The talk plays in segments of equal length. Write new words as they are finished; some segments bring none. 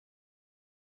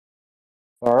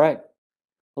All right.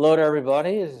 Hello to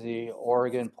everybody. This is the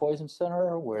Oregon Poison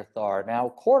Center with our now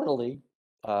quarterly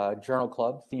journal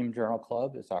club, theme journal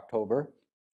club. It's October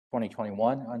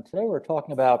 2021. And today we're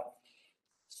talking about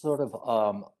sort of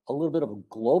a little bit of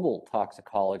global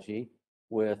toxicology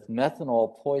with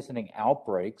methanol poisoning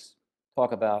outbreaks.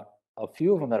 Talk about a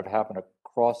few of them that have happened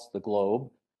across the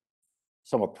globe,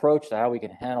 some approach to how we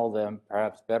can handle them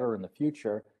perhaps better in the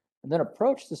future, and then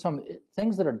approach to some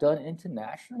things that are done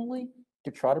internationally to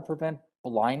try to prevent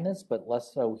blindness, but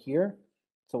less so here.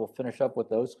 So we'll finish up with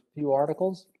those few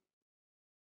articles.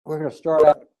 We're going to start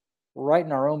out right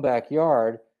in our own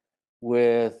backyard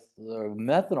with the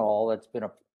methanol that's been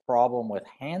a problem with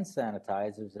hand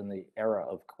sanitizers in the era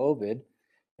of COVID.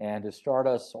 And to start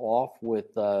us off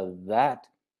with that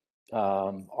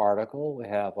article, we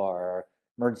have our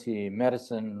emergency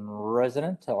medicine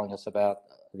resident telling us about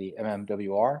the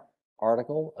MMWR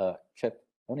article. Chip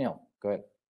O'Neill, go ahead.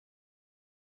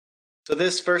 So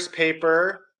this first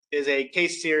paper is a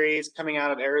case series coming out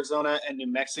of Arizona and New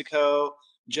Mexico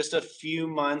just a few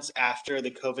months after the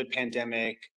COVID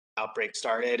pandemic outbreak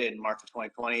started in March of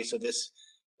 2020. So this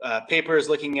paper is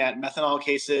looking at methanol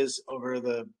cases over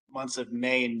the months of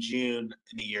May and June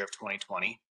in the year of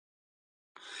 2020.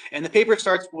 And the paper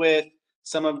starts with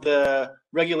some of the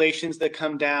regulations that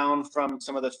come down from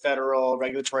some of the federal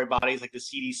regulatory bodies like the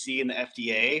CDC and the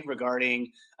FDA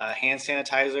regarding hand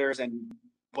sanitizers and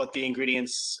what the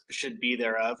ingredients should be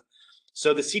thereof.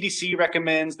 So the CDC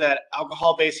recommends that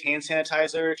alcohol-based hand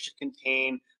sanitizer should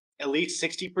contain at least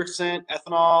 60%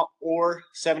 ethanol or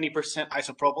 70%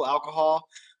 isopropyl alcohol.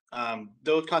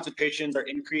 Those concentrations are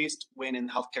increased when in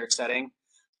the healthcare setting.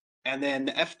 And then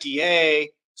the FDA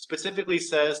specifically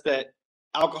says that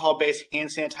alcohol-based hand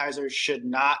sanitizers should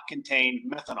not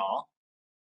contain methanol.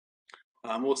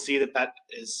 We'll see that that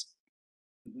is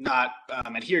not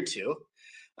adhered to.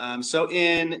 So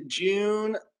on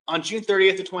June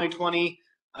 30th of 2020,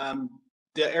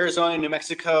 the Arizona and New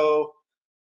Mexico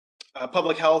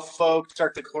public health folks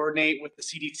start to coordinate with the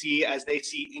CDC as they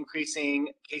see increasing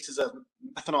cases of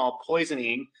methanol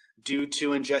poisoning due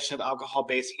to ingestion of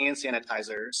alcohol-based hand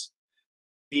sanitizers.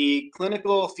 The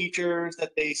clinical features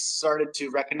that they started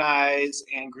to recognize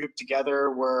and group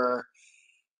together were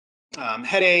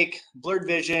headache, blurred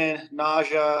vision,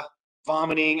 nausea,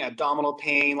 vomiting, abdominal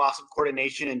pain, loss of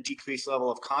coordination, and decreased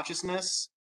level of consciousness.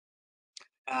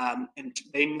 And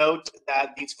they note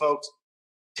that these folks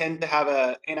tend to have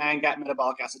an anion-gap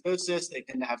metabolic acidosis. They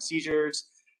tend to have seizures.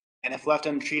 And if left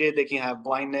untreated, they can have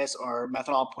blindness, or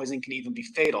methanol poisoning can even be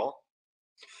fatal.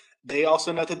 They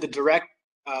also note that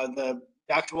the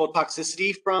actual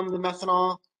toxicity from the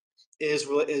methanol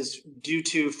is due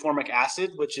to formic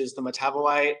acid, which is the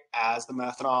metabolite, as the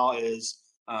methanol is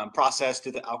processed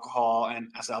through the alcohol and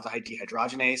acetaldehyde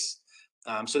dehydrogenase.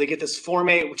 So they get this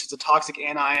formate, which is a toxic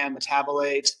anion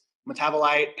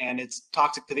metabolite, and it's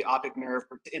toxic to the optic nerve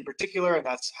in particular, and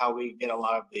that's how we get a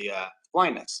lot of the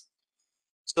blindness.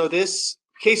 So this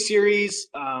case series,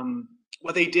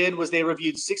 what they did was they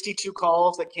reviewed 62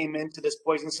 calls that came into this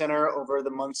poison center over the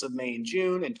months of May and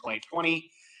June in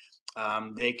 2020.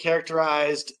 They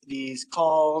characterized these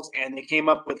calls and they came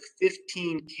up with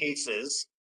 15 cases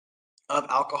of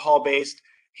alcohol-based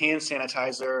hand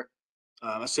sanitizer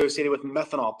associated with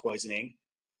methanol poisoning.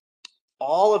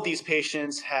 All of these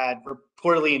patients had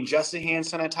reportedly ingested hand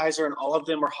sanitizer and all of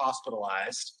them were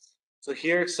hospitalized. So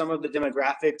here are some of the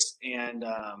demographics and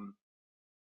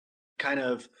kind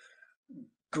of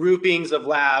groupings of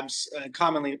labs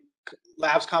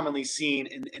commonly seen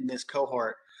in this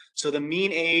cohort. So the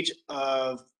mean age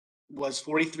was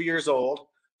 43 years old.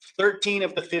 13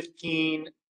 of the 15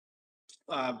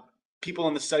 people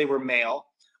in the study were male.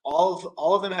 All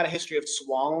of them had a history of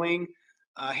swallowing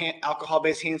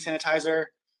alcohol-based hand sanitizer.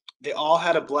 They all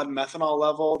had a blood methanol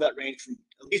level that ranged from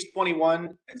at least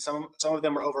 21, and some of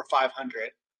them were over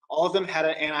 500. All of them had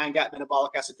an anion-gap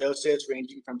metabolic acidosis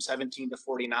ranging from 17 to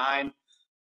 49.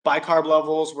 Bicarb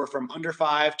levels were from under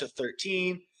 5 to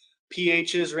 13.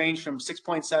 pHs range from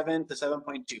 6.7 to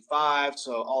 7.25,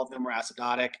 so all of them were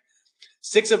acidotic.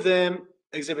 6 of them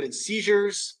exhibited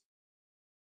seizures.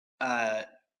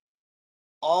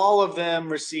 All of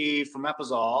them received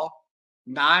fomepizole.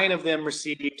 9 of them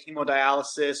received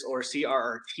hemodialysis or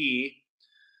CRRT.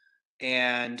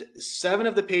 And 7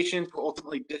 of the patients were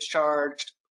ultimately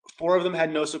discharged. 4 of them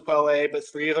had no sequelae, but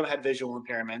 3 of them had visual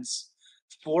impairments.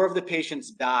 4 of the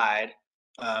patients died,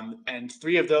 and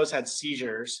 3 of those had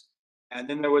seizures. And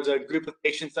then there was a group of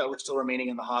patients that were still remaining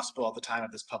in the hospital at the time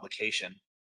of this publication.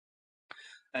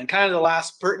 And kind of the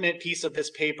last pertinent piece of this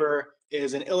paper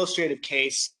is an illustrative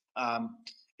case.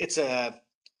 It's a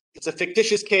it's a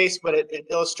fictitious case, but it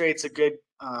illustrates a good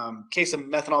case of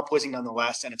methanol poisoning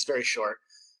nonetheless, and it's very short.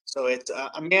 So it's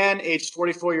a man aged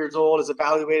 44 years old is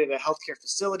evaluated at a healthcare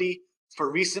facility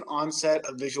for recent onset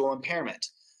of visual impairment.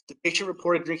 The patient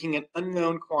reported drinking an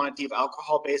unknown quantity of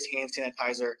alcohol-based hand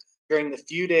sanitizer during the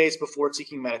few days before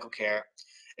seeking medical care.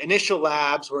 Initial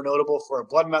labs were notable for a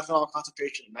blood methanol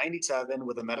concentration of 97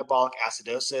 with a metabolic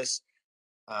acidosis.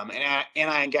 And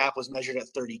anion gap was measured at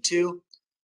 32.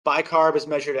 Bicarb is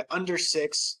measured at under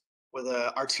 6 with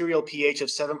an arterial pH of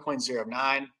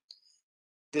 7.09.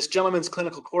 This gentleman's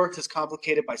clinical course is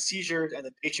complicated by seizures, and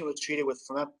the patient was treated with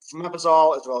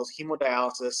fomepizole as well as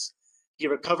hemodialysis. He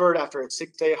recovered after a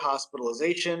 6-day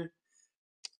hospitalization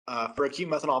for acute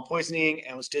methanol poisoning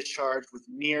and was discharged with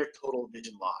near total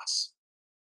vision loss.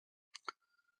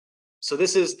 So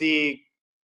this is the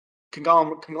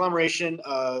conglomeration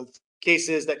of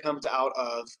cases that comes out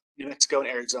of New Mexico and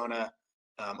Arizona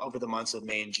over the months of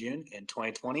May and June in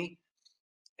 2020.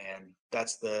 And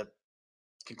that's the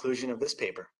conclusion of this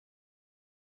paper.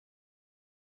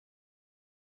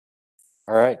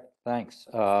 All right, thanks.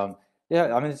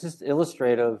 Yeah, I mean, it's just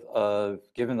illustrative of,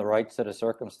 given the right set of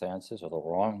circumstances or the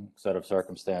wrong set of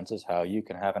circumstances, how you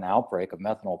can have an outbreak of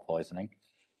methanol poisoning.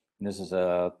 And this is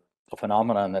a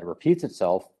phenomenon that repeats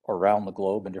itself around the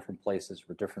globe in different places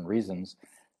for different reasons.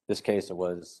 This case, it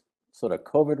was sort of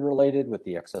COVID related with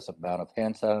the excessive amount of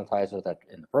hand sanitizer that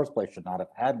in the first place should not have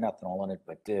had methanol in it,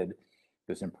 but did. It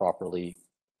was improperly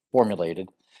formulated.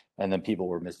 And then people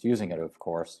were misusing it, of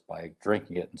course, by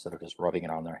drinking it instead of just rubbing it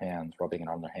on their hands. Rubbing it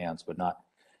on their hands would not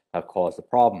have caused the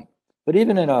problem. But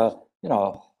even in a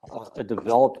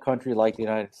developed country like the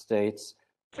United States,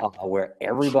 where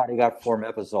everybody got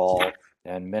fomepizole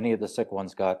and many of the sick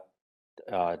ones got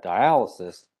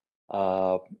dialysis,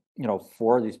 4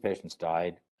 of these patients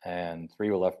died and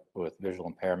 3 were left with visual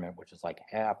impairment, which is like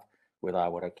half what I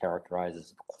would have characterized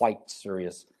as quite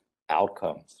serious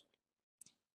outcomes.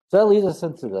 So that leads us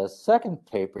into the second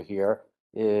paper here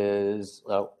is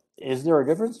there a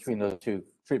difference between those 2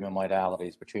 treatment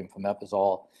modalities, between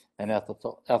fomepizole and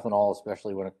ethanol,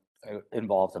 especially when it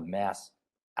involves a mass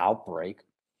outbreak?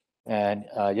 And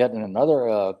yet in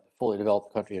another fully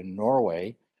developed country in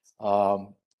Norway,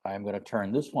 I'm going to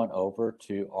turn this one over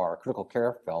to our critical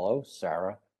care fellow,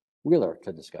 Sarah Wheeler,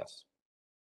 to discuss.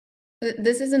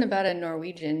 This isn't about a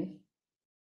Norwegian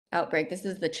outbreak. This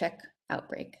is the Czech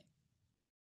outbreak.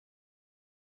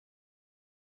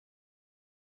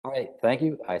 All right, thank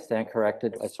you. I stand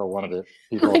corrected. I saw one of the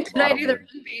people. Did I do the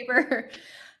wrong paper?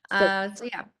 So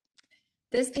yeah,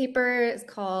 this paper is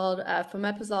called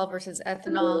Fomepizole versus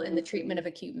ethanol in the treatment of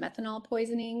acute methanol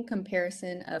poisoning,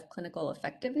 comparison of clinical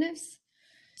effectiveness.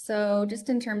 So just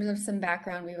in terms of some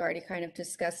background, we've already kind of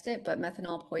discussed it, but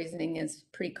methanol poisoning is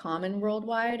pretty common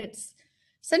worldwide. It's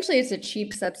a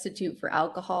cheap substitute for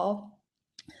alcohol.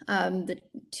 The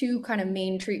 2 kind of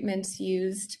main treatments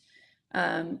used,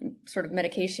 sort of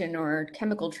medication or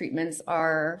chemical treatments,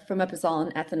 are fomepizole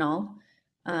and ethanol,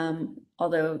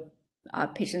 although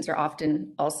patients are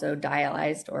often also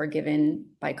dialyzed or given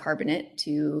bicarbonate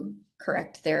to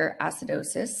correct their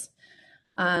acidosis.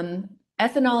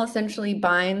 Ethanol essentially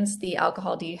binds the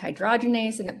alcohol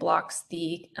dehydrogenase and it blocks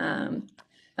the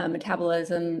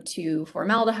metabolism to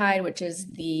formaldehyde, which is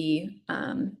the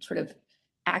sort of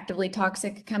actively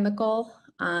toxic chemical.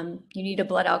 You need a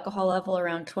blood alcohol level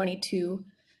around 22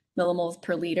 millimoles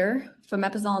per liter.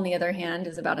 Fomepizole, on the other hand,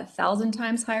 is about 1,000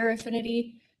 times higher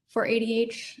affinity for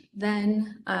ADH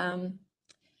than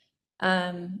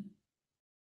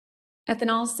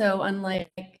ethanol. So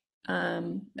unlike,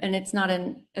 and it's not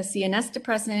a CNS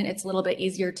depressant, it's a little bit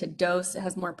easier to dose. It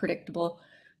has more predictable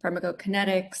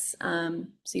pharmacokinetics,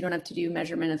 so you don't have to do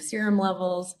measurement of serum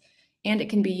levels, and it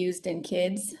can be used in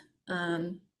kids.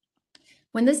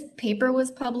 When this paper was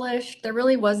published, there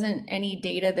really wasn't any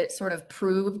data that sort of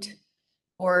proved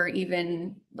or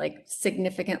even like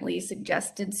significantly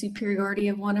suggested superiority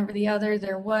of one over the other.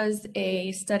 There was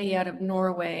a study out of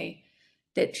Norway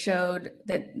that showed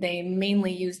that they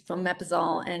mainly used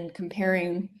fomepizole, and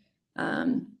comparing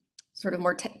sort of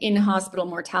in-hospital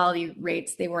mortality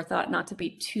rates, they were thought not to be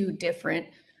too different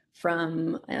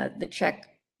from the Czech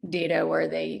data where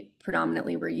they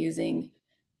predominantly were using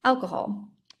alcohol.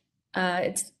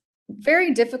 It's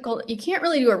very difficult. You can't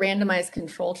really do a randomized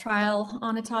control trial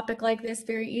on a topic like this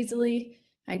very easily.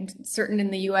 I'm certain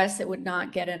in the US it would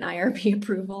not get an IRB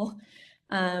approval.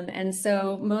 And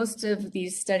so most of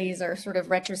these studies are sort of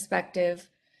retrospective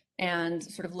and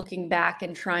sort of looking back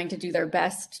and trying to do their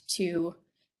best to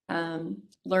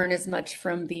learn as much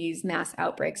from these mass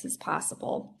outbreaks as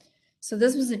possible. So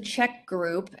this was a Czech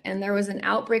group, and there was an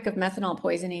outbreak of methanol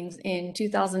poisonings in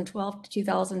 2012 to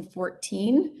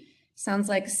 2014. Sounds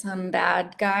like some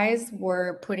bad guys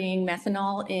were putting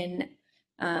methanol in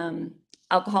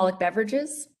alcoholic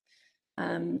beverages,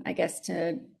 I guess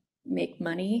to make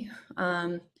money.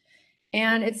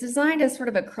 And it's designed as sort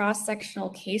of a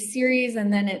cross-sectional case series,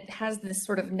 and then it has this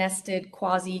sort of nested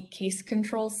quasi case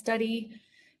control study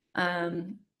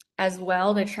as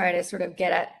well to try to sort of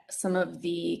get at some of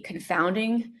the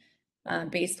confounding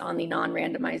based on the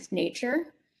non-randomized nature.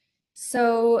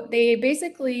 So they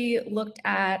basically looked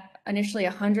at initially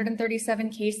 137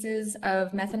 cases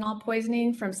of methanol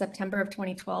poisoning from September of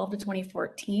 2012 to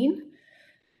 2014.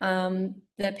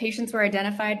 The patients were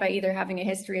identified by either having a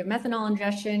history of methanol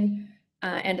ingestion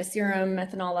and a serum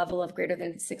methanol level of greater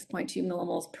than 6.2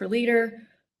 millimoles per liter,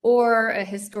 or a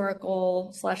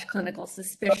historical/clinical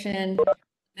suspicion,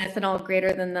 methanol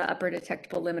greater than the upper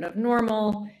detectable limit of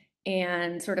normal,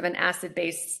 and sort of an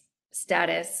acid-base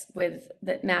status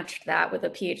that matched that with a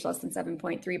pH less than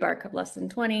 7.3, bar cup less than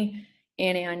 20,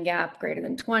 anion gap greater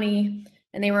than 20.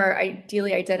 And they were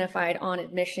ideally identified on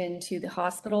admission to the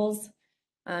hospitals.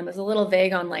 It was a little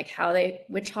vague on like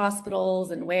which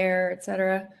hospitals and where, et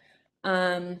cetera.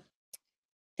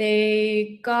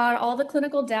 They got all the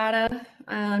clinical data,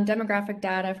 demographic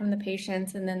data from the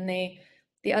patients, and then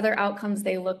the other outcomes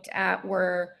they looked at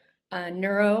were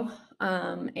neuro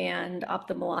and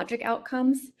ophthalmologic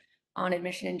outcomes on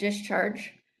admission and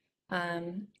discharge.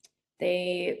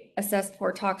 They assessed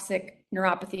for toxic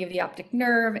neuropathy of the optic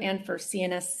nerve and for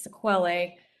CNS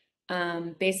sequelae.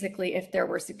 Basically, if there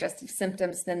were suggestive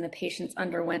symptoms, then the patients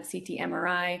underwent CT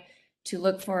MRI to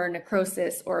look for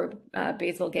necrosis or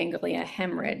basal ganglia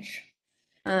hemorrhage.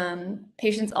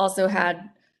 Patients also had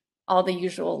all the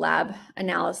usual lab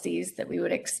analyses that we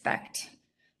would expect.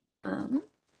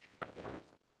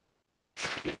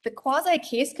 The quasi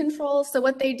case control, so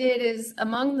what they did is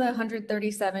among the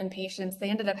 137 patients,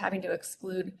 they ended up having to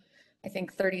exclude, I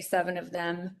think, 37 of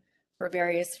them for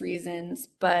various reasons,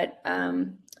 but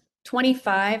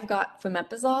 25 got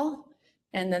fomepizole,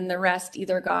 and then the rest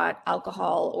either got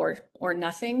alcohol or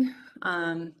nothing.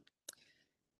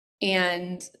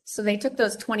 And so they took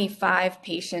those 25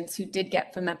 patients who did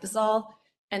get fomepizole,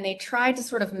 and they tried to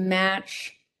sort of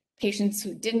match patients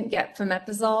who didn't get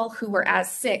fomepizole who were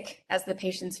as sick as the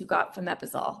patients who got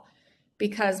fomepizole.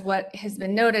 Because what has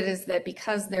been noted is that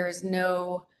because there's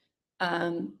not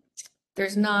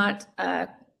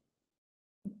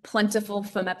plentiful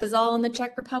fomepizole in the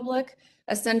Czech Republic,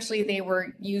 essentially they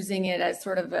were using it as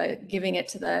sort of giving it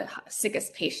to the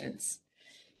sickest patients.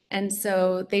 And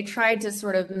so they tried to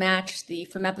sort of match the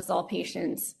fomepizole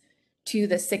patients to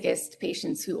the sickest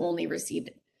patients who only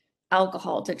received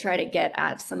alcohol to try to get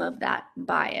at some of that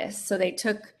bias. So they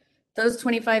took those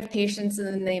 25 patients and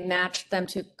then they matched them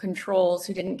to controls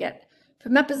who didn't get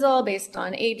fomepizole based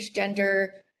on age,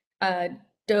 gender,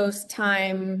 dose,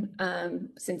 time,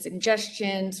 since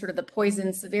ingestion, sort of the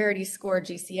poison severity score,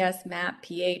 GCS, MAP,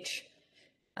 pH,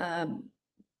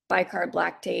 bicarb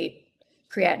lactate,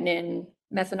 creatinine,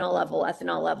 methanol level,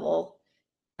 ethanol level,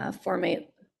 formate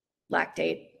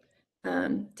lactate,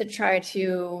 to try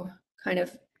to kind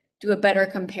of do a better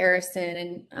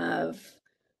comparison of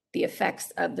the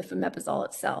effects of the fomepizole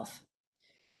itself.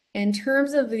 In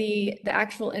terms of the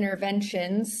actual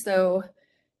interventions, so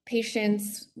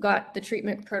patients got the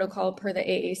treatment protocol per the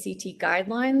AACT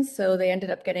guidelines. So they ended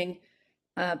up getting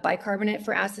bicarbonate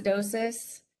for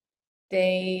acidosis.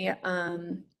 They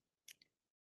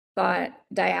got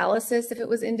dialysis if it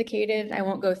was indicated. I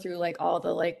won't go through like all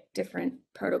the like different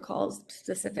protocols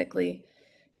specifically.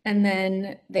 And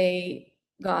then they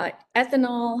got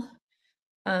ethanol,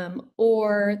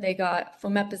 or they got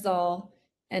fomepizole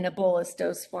and a bolus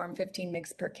dose form, 15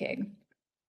 mg per kg.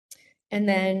 And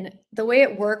then the way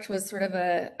it worked was sort of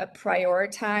a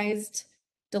prioritized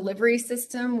delivery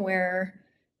system where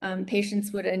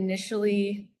patients would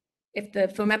initially, if the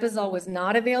fomepizole was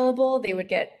not available, they would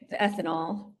get the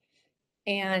ethanol.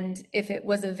 And if it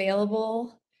was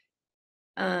available,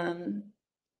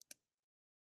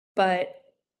 but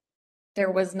there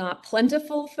was not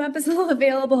plentiful fomepizole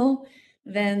available,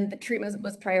 then the treatment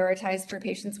was prioritized for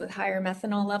patients with higher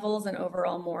methanol levels and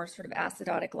overall more sort of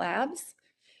acidotic labs.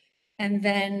 And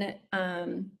then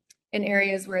in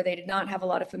areas where they did not have a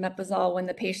lot of fomepizole, when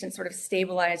the patient sort of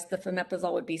stabilized, the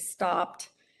fomepizole would be stopped,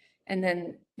 and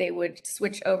then they would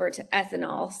switch over to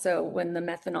ethanol. So when the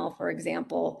methanol, for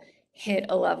example, hit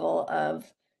a level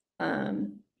of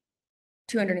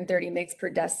 230 mg per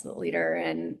deciliter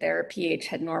and their pH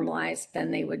had normalized,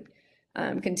 then they would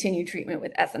continue treatment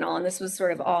with ethanol. And this was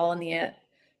sort of all in the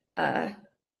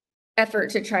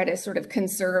effort to try to sort of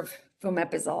conserve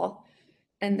fomepizole,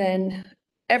 and then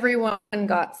everyone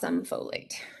got some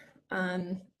folate.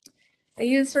 They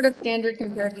used sort of standard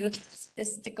comparative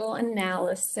statistical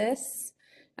analysis.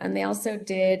 And they also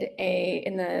did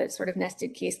in the sort of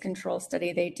nested case control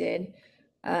study, they did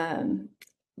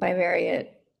bivariate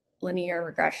linear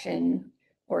regression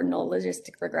or null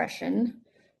logistic regression.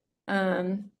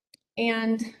 And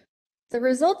the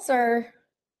results are,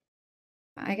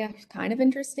 I guess, kind of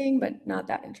interesting, but not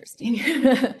that interesting.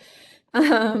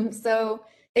 So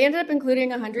they ended up including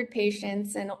 100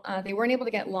 patients, and they weren't able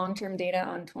to get long-term data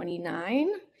on 29.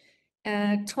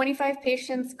 25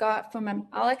 patients got from,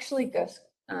 I'll actually go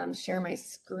share my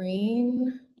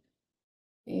screen,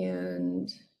 and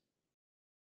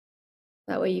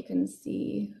that way you can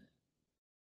see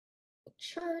the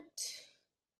chart.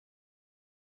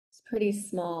 It's pretty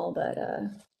small, but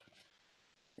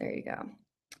there you go.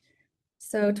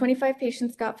 So 25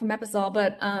 patients got fomepizole,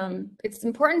 but it's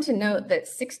important to note that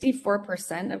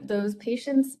 64% of those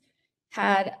patients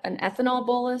had an ethanol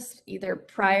bolus either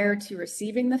prior to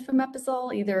receiving the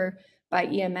fomepizole, either by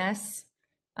EMS,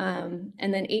 and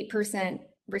then 8%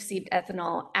 received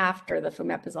ethanol after the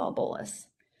fomepizole bolus.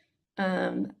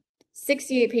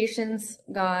 68 patients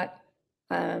got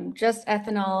just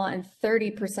ethanol, and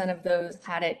 30% of those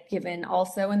had it given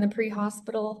also in the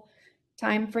pre-hospital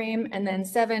timeframe, and then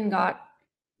 7 got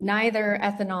neither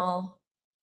ethanol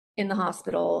in the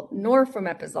hospital nor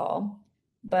fomepizole,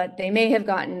 but they may have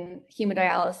gotten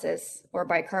hemodialysis or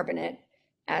bicarbonate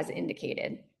as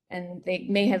indicated, and they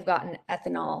may have gotten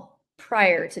ethanol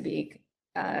prior to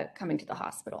coming to the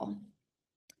hospital.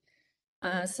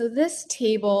 So this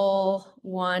table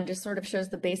 1 just sort of shows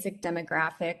the basic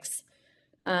demographics.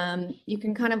 You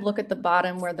can kind of look at the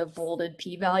bottom where the bolded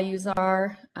p-values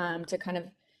are to kind of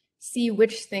see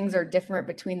which things are different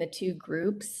between the two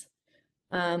groups.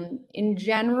 In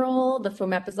general, the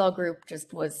fomepizole group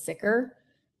just was sicker.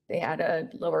 They had a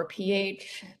lower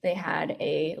pH, they had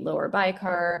a lower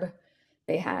bicarb,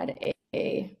 they had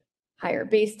a higher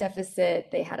base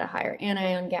deficit, they had a higher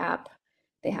anion gap,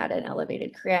 they had an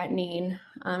elevated creatinine.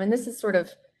 And this is sort of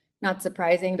not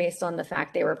surprising based on the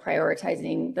fact they were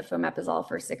prioritizing the fomepizole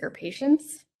for sicker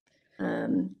patients.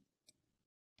 And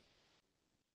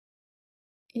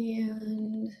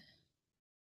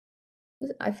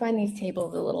I find these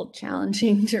tables a little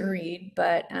challenging to read,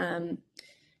 but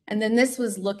and then this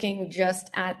was looking just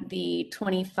at the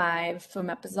 25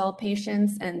 fomepizole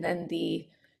patients and then the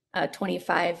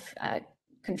 25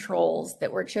 controls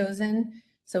that were chosen.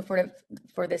 So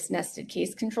for this nested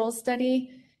case control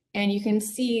study, and you can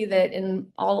see that in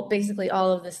basically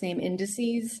all of the same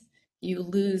indices, you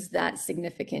lose that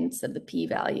significance of the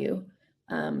p-value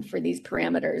for these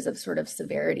parameters of sort of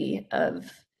severity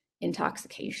of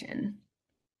intoxication.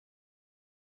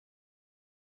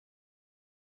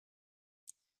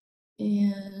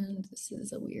 And this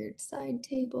is a weird side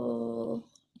table.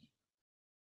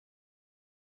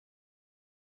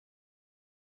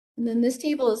 And then this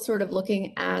table is sort of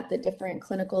looking at the different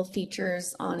clinical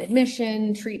features on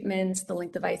admission, treatments, the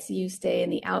length of ICU stay,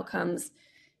 and the outcomes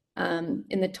in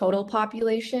the total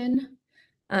population.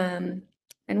 And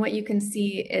what you can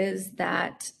see is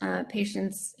that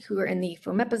patients who are in the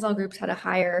fomepizole groups had a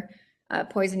higher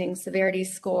poisoning severity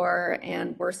score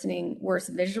and worse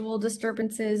visual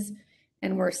disturbances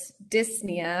and worse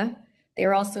dyspnea. They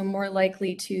are also more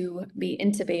likely to be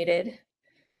intubated.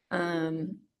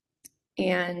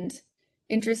 And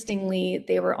interestingly,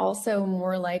 they were also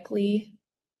more likely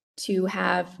to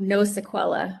have no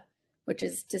sequela, which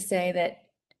is to say that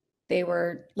they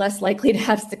were less likely to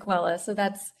have sequela. So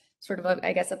that's sort of,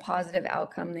 I guess, a positive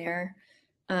outcome there.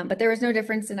 But there was no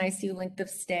difference in ICU length of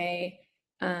stay,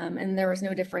 and there was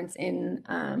no difference in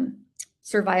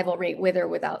survival rate with or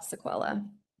without sequela.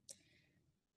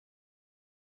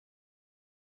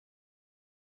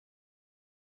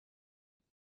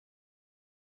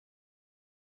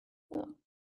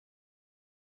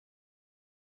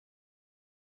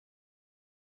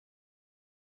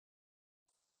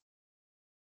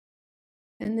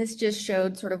 And this just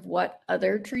showed sort of what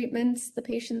other treatments the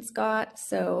patients got.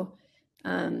 So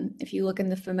if you look in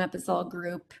the fomepizole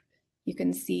group, you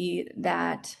can see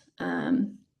that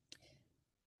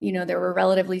there were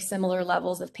relatively similar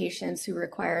levels of patients who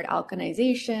required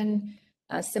alkalization,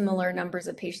 similar numbers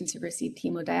of patients who received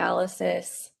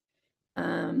hemodialysis.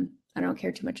 I don't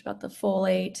care too much about the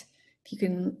folate.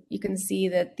 You can see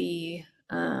that the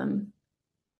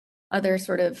other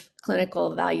sort of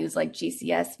clinical values like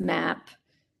GCS, MAP,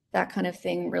 that kind of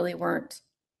thing really weren't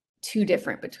too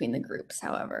different between the groups,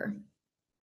 however.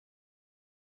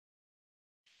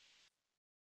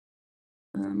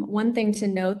 One thing to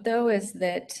note, though, is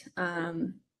that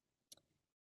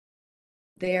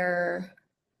their,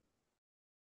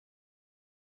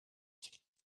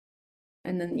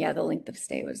 and then, yeah, the length of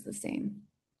stay was the same.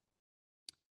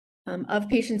 Of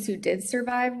patients who did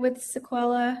survive with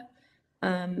sequela,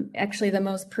 actually the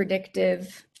most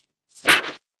predictive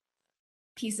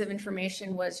piece of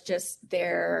information was just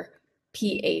their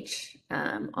pH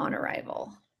on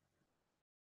arrival.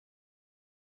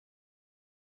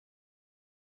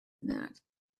 That.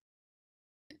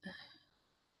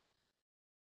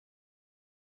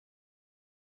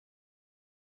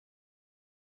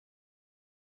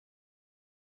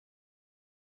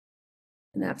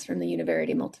 And that's from the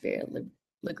univariate multivariate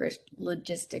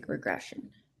logistic regression.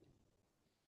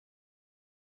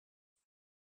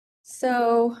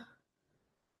 So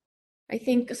I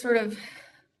think sort of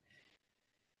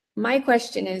my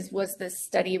question is, was this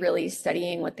study really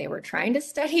studying what they were trying to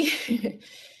study?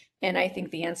 And I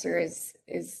think the answer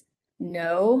is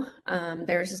no.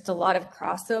 There's just a lot of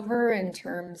crossover in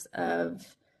terms of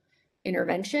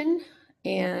intervention,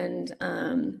 and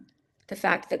the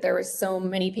fact that there was so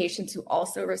many patients who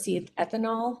also received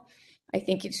ethanol. I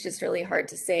think it's just really hard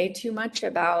to say too much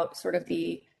about sort of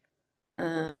the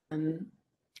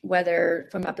whether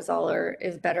fomepizole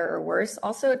is better or worse.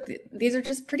 Also, these are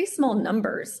just pretty small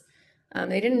numbers.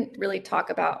 They didn't really talk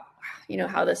about,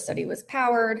 how the study was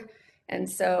powered. And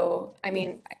so, I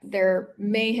mean, there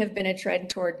may have been a trend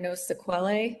toward no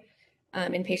sequelae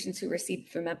in patients who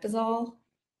received fomepizole,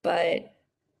 but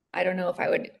I don't know if I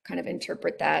would kind of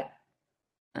interpret that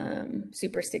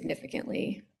super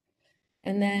significantly.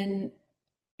 And then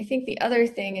I think the other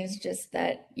thing is just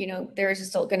that, there is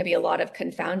just going to be a lot of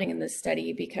confounding in this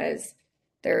study because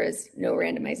there is no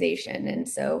randomization. And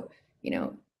so,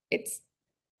 it's,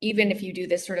 even if you do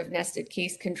this sort of nested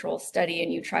case control study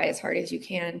and you try as hard as you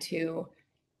can to,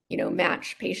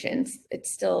 match patients,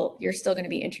 you're still going to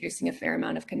be introducing a fair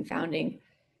amount of confounding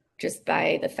just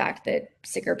by the fact that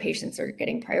sicker patients are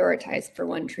getting prioritized for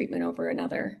one treatment over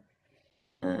another.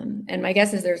 And my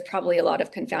guess is there's probably a lot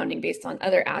of confounding based on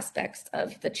other aspects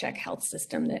of the Czech health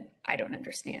system that I don't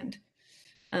understand.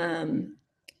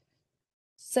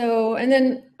 So, and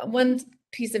then one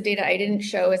piece of data I didn't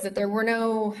show is that there were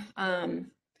no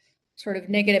sort of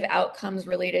negative outcomes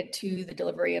related to the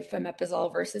delivery of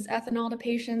fomepizole versus ethanol to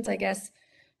patients. I guess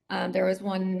there was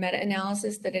one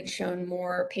meta-analysis that had shown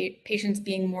more patients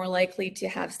being more likely to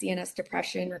have CNS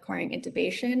depression requiring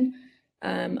intubation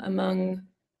among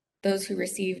those who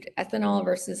received ethanol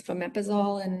versus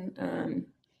fomepizole, and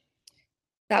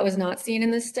that was not seen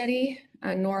in this study,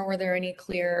 nor were there any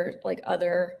clear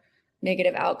other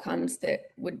negative outcomes that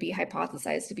would be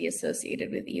hypothesized to be associated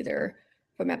with either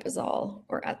fomepizole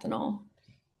or ethanol.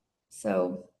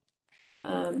 So,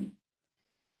 and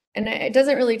it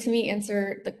doesn't really, to me,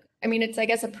 answer it's, I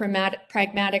guess, a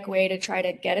pragmatic way to try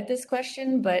to get at this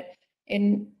question, but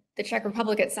in the Czech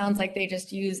Republic, it sounds like they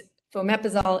just use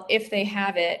fomepizole if they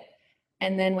have it,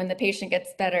 and then when the patient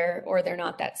gets better or they're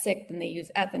not that sick, then they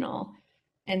use ethanol.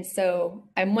 And so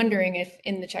I'm wondering if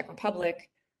in the Czech Republic,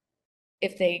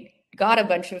 if they got a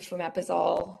bunch of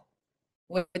fomepizole,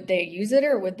 would they use it,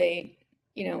 or would they,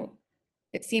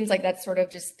 it seems like that's sort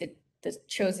of just the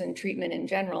chosen treatment in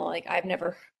general. Like I've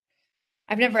never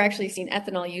actually seen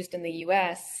ethanol used in the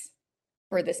US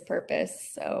for this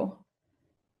purpose. So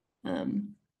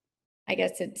I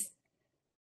guess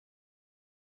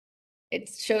it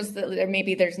shows that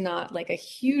there's not like a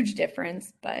huge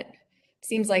difference, but it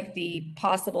seems like the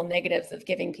possible negatives of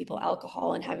giving people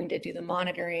alcohol and having to do the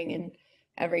monitoring and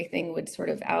everything would sort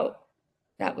of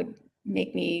that would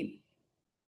make me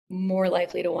more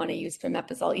likely to want to use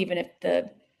fomepizole, even if the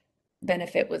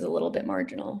benefit was a little bit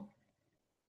marginal.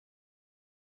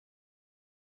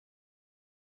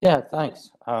 Yeah,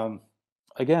 thanks.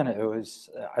 Again,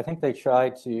 I think they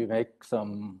tried to make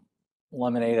some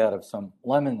lemonade out of some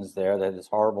lemons there, that is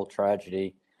horrible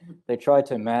tragedy. They tried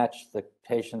to match the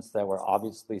patients that were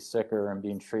obviously sicker and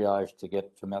being triaged to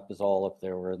get fomepizole if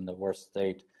they were in the worst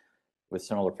state with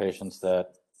similar patients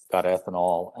that got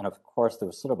ethanol. And of course, there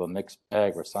was sort of a mixed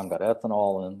bag where some got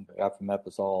ethanol and got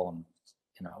fomepizole, and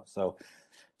so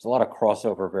there's a lot of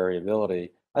crossover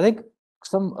variability. I think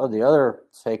some of the other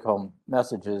take-home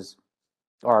messages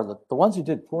are the ones who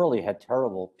did poorly had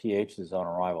terrible pHs on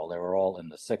arrival. They were all in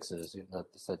the sixes. They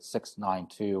said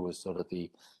 6.92 was sort of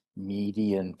the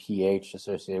median pH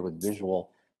associated with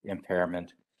visual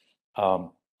impairment.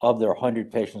 Of their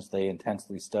 100 patients they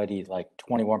intensely studied, like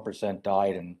 21%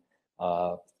 died and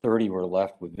 30 were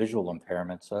left with visual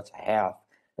impairment. So that's half.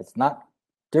 It's not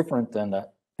different than the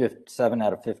 7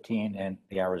 out of 15 in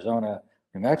the Arizona,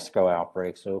 New Mexico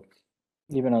outbreak. So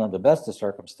even under the best of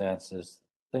circumstances,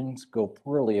 things go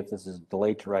poorly if this is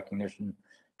delayed to recognition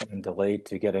and delayed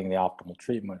to getting the optimal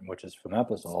treatment, which is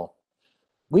fomepizole.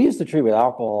 We used to treat with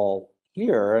alcohol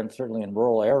here, and certainly in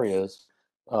rural areas.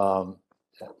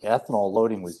 Ethanol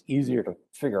loading was easier to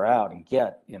figure out and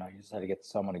get. You just had to get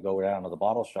someone to go down to the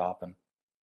bottle shop and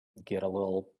get a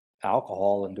little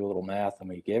alcohol and do a little math, and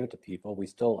we gave it to people. We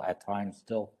still, at times,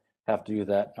 still have to do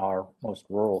that in our most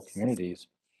rural communities,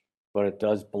 but it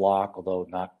does block, although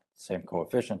not the same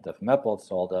coefficient that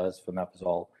fomepizole does.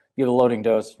 Fomepizole, you get a loading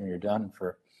dose and you're done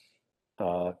for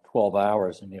 12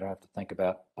 hours, and you don't have to think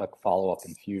about like follow-up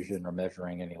infusion or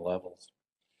measuring any levels.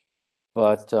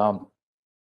 But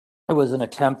it was an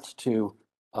attempt to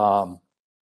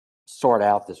sort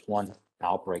out this one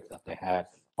outbreak that they had.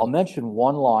 I'll mention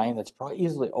one line that's probably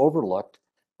easily overlooked,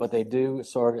 but they do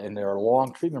sort of, in their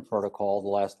long treatment protocol, the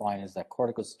last line is that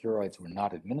corticosteroids were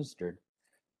not administered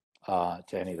to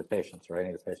any of the patients or any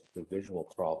of the patients with visual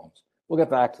problems. We'll get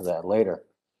back to that later.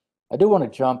 I do want to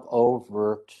jump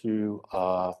over to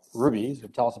Ruby to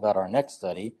tell us about our next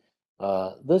study.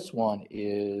 This one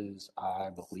is, I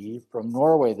believe, from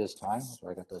Norway this time.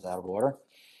 Sorry, I got those out of order.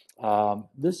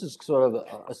 This is sort of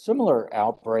a similar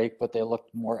outbreak, but they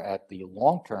looked more at the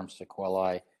long-term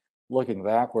sequelae. Looking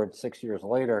backward 6 years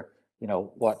later,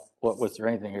 what was there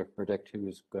anything to predict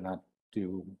who's going to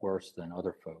do worse than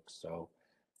other folks? So,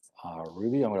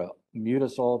 Ruby, I'm going to mute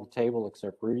us all at the table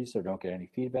except Ruby, so don't get any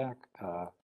feedback.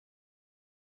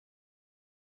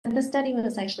 The study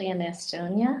was actually in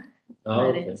Estonia.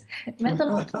 But it's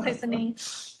methanol poisoning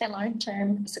and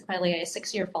long-term sequelae, a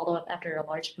 6-year follow-up after a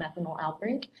large methanol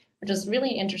outbreak, which was really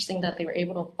interesting that they were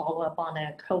able to follow up on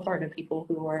a cohort of people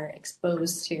who were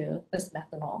exposed to this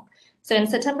methanol. So in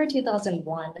September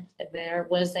 2001, there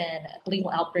was an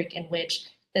illegal outbreak in which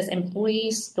this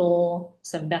employee stole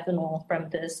some methanol from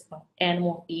this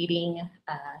animal feeding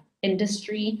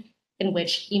industry, in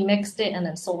which he mixed it and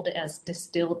then sold it as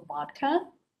distilled vodka.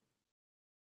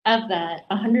 Of that,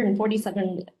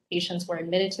 147 patients were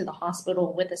admitted to the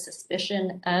hospital with a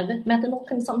suspicion of methanol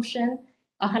consumption.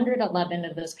 111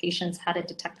 of those patients had a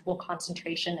detectable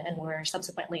concentration and were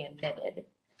subsequently admitted.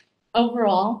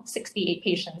 Overall, 68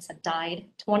 patients had died,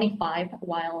 25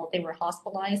 while they were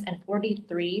hospitalized, and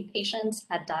 43 patients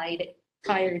had died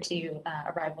prior to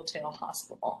arrival to a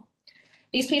hospital.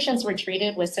 These patients were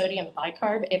treated with sodium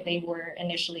bicarb if they were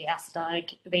initially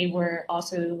acidotic. They were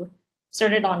also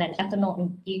started on an ethanol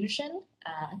infusion,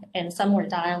 and some were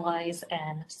dialyzed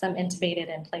and some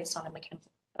intubated and placed on a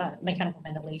mechanical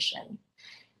ventilation.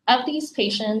 Of these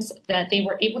patients that they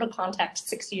were able to contact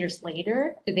 6 years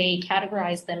later, they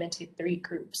categorized them into 3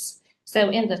 groups. So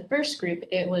in the first group,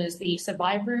 it was the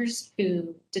survivors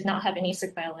who did not have any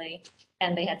sequelae,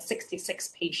 and they had 66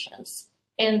 patients.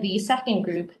 In the second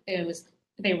group,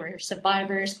 they were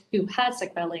survivors who had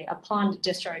sequelae upon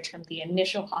discharge from the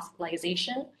initial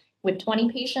hospitalization, with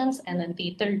 20 patients, and then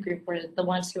the third group were the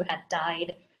ones who had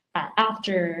died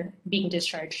after being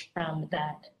discharged from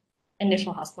that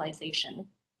initial hospitalization.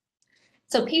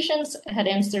 So patients had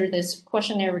answered this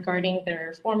questionnaire regarding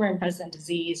their former and present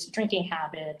disease, drinking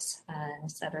habits,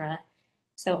 etc.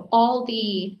 So all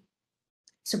the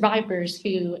survivors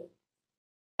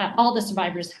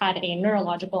had a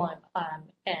neurological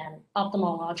and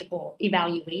ophthalmological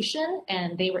evaluation,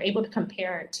 and they were able to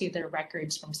compare it to their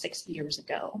records from 6 years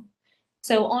ago.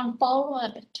 So on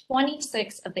follow-up,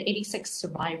 26 of the 86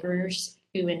 survivors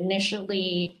who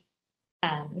initially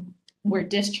were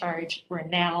discharged were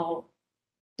now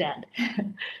dead.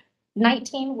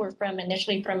 19 were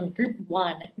initially from group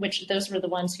 1, which those were the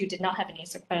ones who did not have any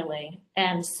sequelae,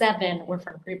 and 7 were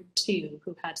from group 2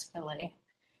 who had sequelae.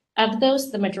 Of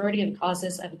those, the majority of the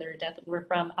causes of their death were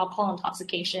from alcohol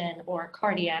intoxication or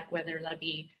cardiac, whether that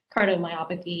be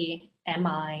cardiomyopathy,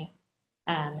 MI,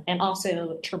 and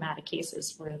also traumatic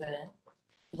cases were the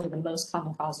most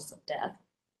common causes of death.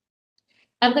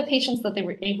 Of the patients that they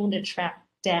were able to track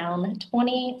down,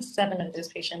 27 of those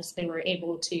patients they were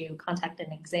able to contact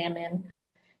and examine.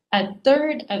 A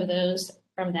third of those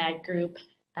from that group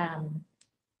a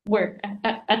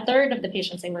third of the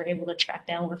patients they were able to track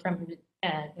down were from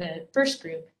the first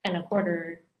group, and a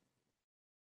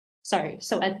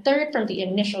third from the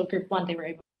initial group 1 they were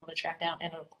able to track down,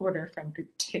 and a quarter from group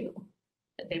 2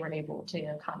 that they were able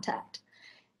to contact.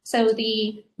 So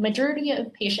the majority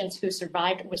of patients who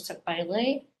survived with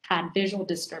sequelae had visual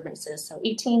disturbances, so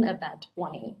 18 of that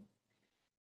 20.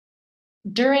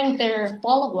 During their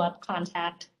follow-up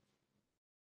contact,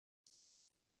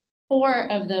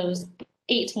 4 of those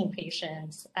 18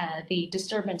 patients, the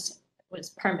disturbance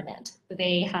was permanent.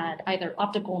 They had either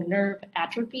optical nerve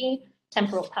atrophy,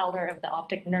 temporal pallor of the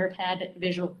optic nerve head,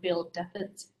 visual field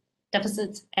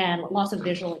deficits, and loss of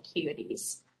visual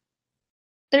acuities.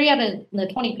 3 out of the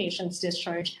 20 patients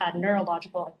discharged had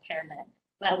neurological impairment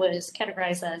that was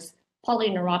categorized as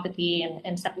polyneuropathy and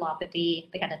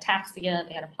encephalopathy. They had ataxia,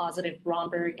 they had a positive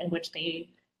Romberg in which they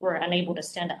were unable to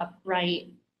stand upright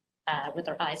with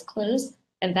their eyes closed,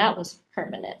 and that was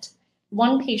permanent.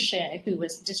 One patient who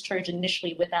was discharged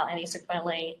initially without any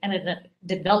sequelae ended up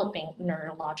developing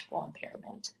neurological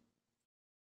impairment.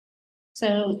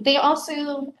 So they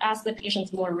also asked the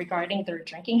patients more regarding their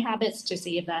drinking habits to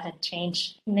see if that had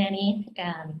changed any.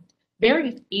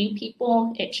 Very few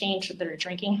people, it changed their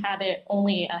drinking habit.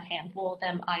 Only a handful of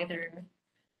them either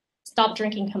stopped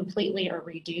drinking completely or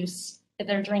reduced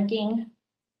their drinking.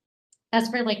 As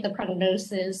for like the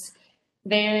prognosis,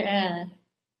 they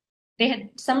had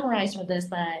summarized with this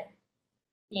that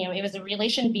it was a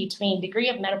relation between degree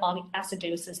of metabolic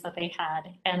acidosis that they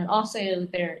had and also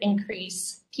their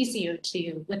increased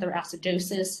PCO2 with their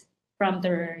acidosis from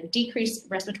their decreased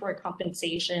respiratory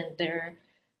compensation, their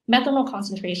methanol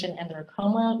concentration, and their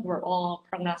coma were all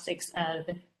prognostics of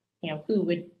who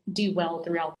would do well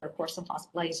throughout their course of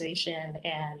hospitalization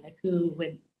and who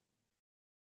would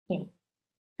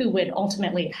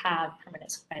ultimately have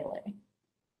permanent sequelae.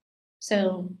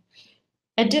 So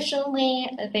additionally,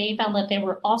 they found that there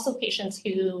were also patients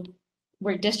who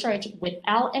were discharged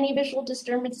without any visual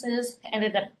disturbances,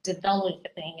 ended up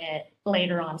developing it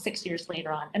later on, 6 years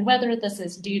later on. And whether this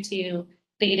is due to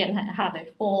they didn't have a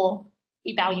full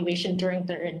evaluation during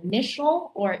their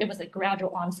initial, or it was a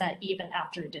gradual onset even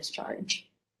after discharge.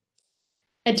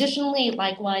 Additionally,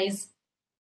 likewise,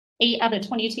 8 out of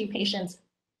 22 patients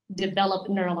developed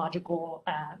neurological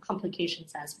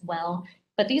complications as well.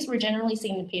 But these were generally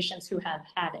seen in patients who have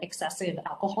had excessive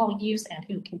alcohol use and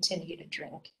who continue to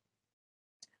drink.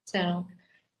 So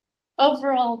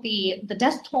overall, the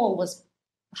death toll was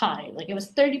high. Like it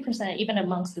was 30% even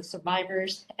amongst the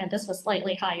survivors, and this was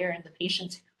slightly higher in the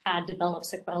patients who had developed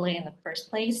sequelae in the first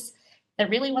place. There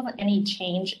really wasn't any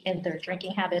change in their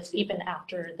drinking habits even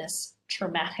after this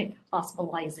traumatic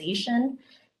hospitalization.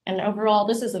 And overall,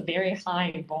 this is a very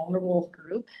high vulnerable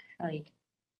group. Like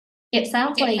it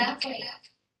sounds like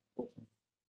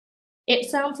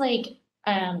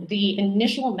the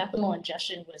initial methanol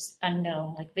ingestion was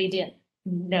unknown. Like they didn't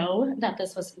know that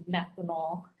this was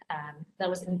methanol that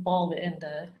was involved in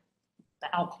the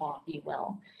alcohol, if you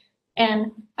will.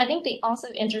 And I think the also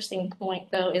interesting point,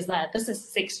 though, is that this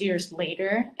is 6 years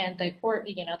later, and the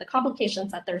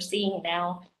complications that they're seeing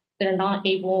now, they're not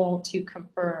able to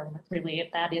confirm really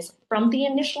if that is from the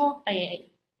initial. I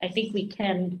think we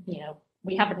can,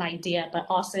 we have an idea, but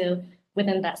also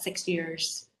within that 6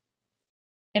 years,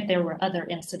 if there were other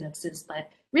incidences. But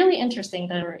really interesting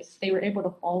that they were able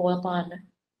to follow up on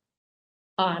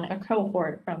a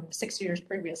cohort from 6 years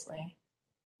previously.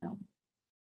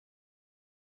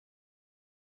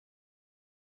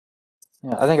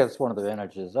 Yeah, I think that's one of the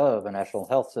advantages of a national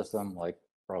health system like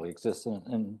probably exists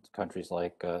in countries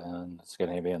like in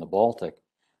Scandinavia and the Baltic.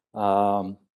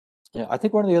 I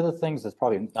think one of the other things that's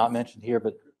probably not mentioned here,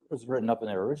 but was written up in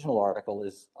their original article,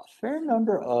 is a fair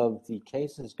number of the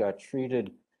cases got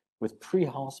treated with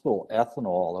pre-hospital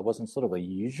ethanol. It wasn't sort of a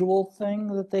usual thing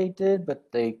that they did,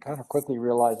 but they kind of quickly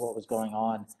realized what was going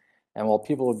on. And while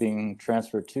people were being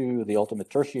transferred to the ultimate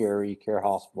tertiary care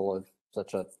hospital, if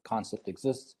such a concept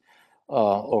exists,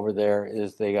 over there,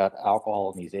 is they got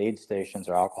alcohol in these aid stations,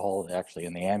 or alcohol actually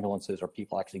in the ambulances, or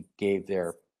people actually gave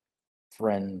their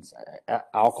friends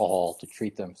alcohol to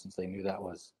treat them since they knew that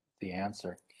was the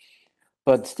answer.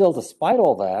 But still, despite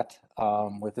all that,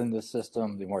 within the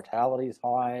system, the mortality is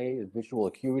high, the visual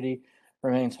acuity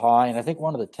remains high. And I think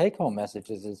one of the take-home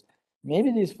messages is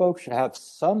maybe these folks should have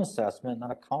some assessment,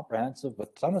 not a comprehensive,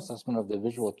 but some assessment of the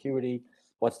visual acuity,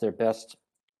 what's their best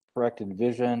corrected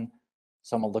vision.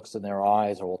 Someone looks in their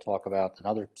eyes, or we'll talk about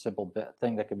another simple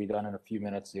thing that could be done in a few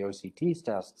minutes, the OCT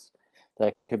tests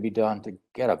that could be done to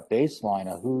get a baseline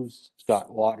of who's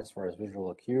got what as far as visual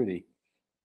acuity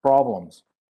problems.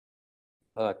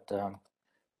 But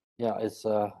it's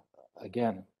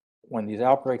again, when these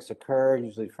outbreaks occur,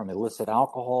 usually from illicit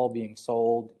alcohol being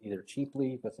sold either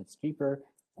cheaply because it's cheaper,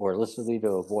 or illicitly to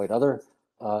avoid other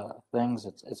things,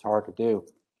 it's hard to do.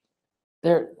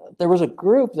 There was a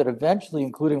group that eventually,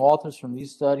 including authors from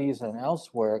these studies and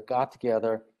elsewhere, got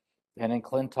together, and in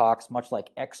ClinTalks, much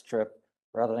like XTRIP,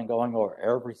 rather than going over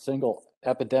every single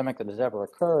epidemic that has ever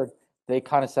occurred, they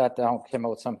kind of sat down, came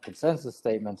up with some consensus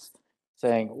statements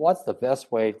saying, what's the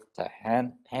best way to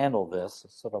handle this?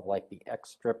 It's sort of like the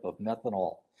XTRIP of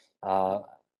methanol,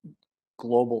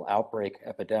 global outbreak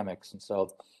epidemics. And so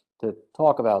to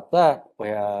talk about that, we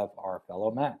have our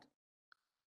fellow Matt.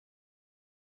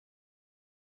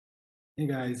 Hey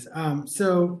guys,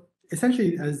 so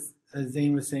essentially, as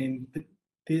Zane was saying,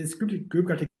 this group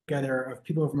got together of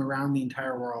people from around the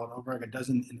entire world, over like a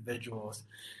dozen individuals,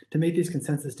 to make these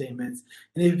consensus statements.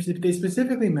 And they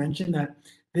specifically mentioned that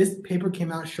this paper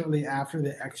came out shortly after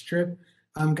the XTRIP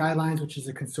guidelines, which is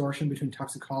a consortium between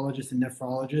toxicologists and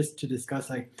nephrologists to discuss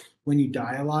like when you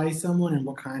dialyze someone and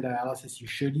what kind of dialysis you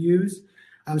should use.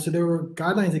 So there were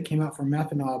guidelines that came out for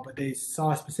methanol, but they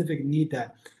saw a specific need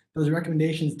that those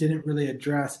recommendations didn't really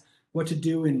address what to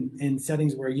do in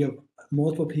settings where you have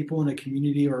multiple people in a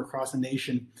community or across a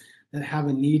nation that have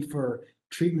a need for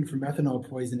treatment for methanol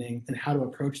poisoning and how to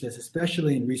approach this,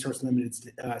 especially in resource limited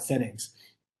settings.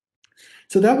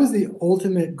 So that was the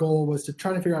ultimate goal, was to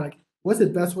try to figure out like what's the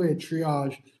best way to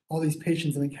triage all these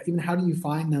patients, and like, even how do you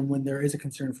find them when there is a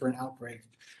concern for an outbreak.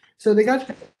 So they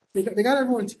got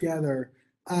everyone together,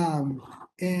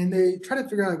 and they try to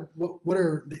figure out what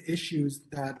are the issues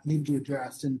that need to be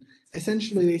addressed. And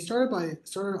essentially they started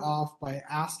off by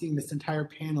asking this entire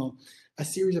panel a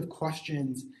series of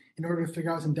questions in order to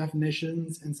figure out some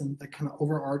definitions and some like kind of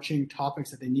overarching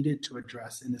topics that they needed to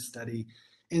address in this study.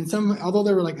 And although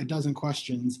there were like a dozen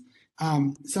questions,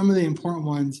 some of the important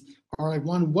ones are like,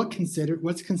 one, what's considered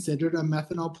a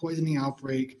methanol poisoning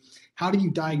outbreak? How do you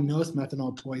diagnose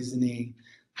methanol poisoning?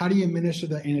 How do you administer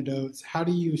the antidotes? How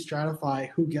do you stratify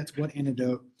who gets what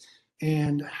antidote?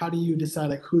 And how do you decide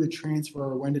like who to transfer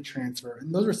or when to transfer?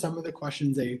 And those are some of the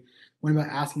questions they went about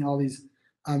asking all these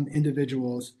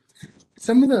individuals.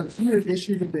 Some of the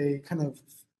issues that they kind of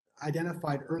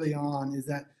identified early on is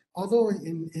that although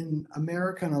in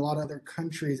America and a lot of other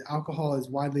countries, alcohol is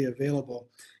widely available,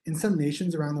 in some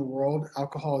nations around the world,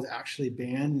 alcohol is actually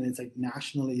banned and it's like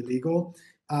nationally illegal.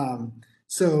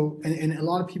 So a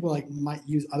lot of people like might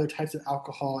use other types of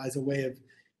alcohol as a way of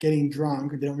getting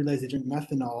drunk, or they don't realize they drink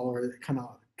methanol, or kind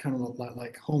of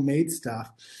like homemade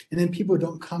stuff. And then people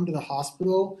don't come to the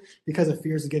hospital because of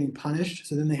fears of getting punished.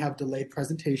 So then they have delayed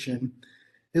presentation.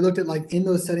 They looked at like in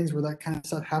those settings where that kind of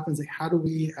stuff happens, like how do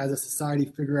we as a society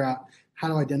figure out how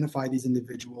to identify these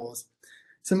individuals?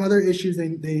 Some other issues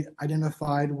they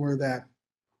identified were that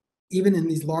even in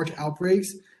these large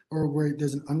outbreaks, or where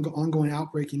there's an ongoing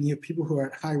outbreak and you have people who are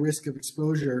at high risk of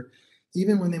exposure,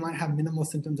 even when they might have minimal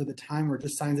symptoms at the time or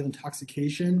just signs of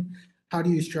intoxication, how do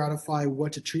you stratify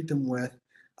what to treat them with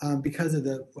because of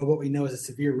what we know is a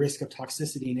severe risk of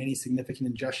toxicity in any significant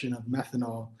ingestion of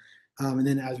methanol. And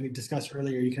then as we discussed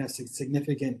earlier, you can have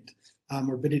significant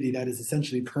morbidity that is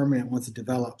essentially permanent once it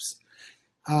develops.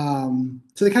 So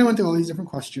they kind of went through all these different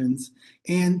questions,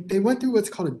 and they went through what's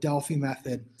called a Delphi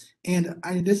method. And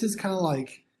this is kind of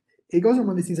like, it goes on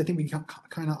one of these things I think we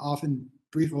kind of often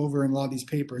brief over in a lot of these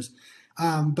papers.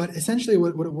 But essentially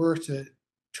what it worked to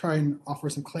try and offer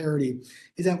some clarity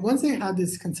is that once they had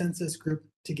this consensus group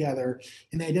together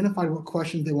and they identified what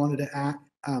questions they wanted to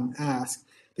ask,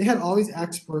 they had all these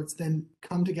experts then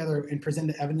come together and present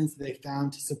the evidence that they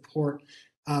found to support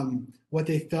what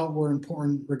they felt were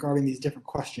important regarding these different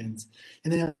questions.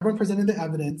 And then everyone presented the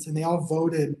evidence and they all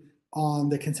voted on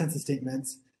the consensus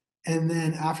statements. And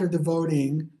then after the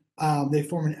voting, they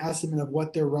form an estimate of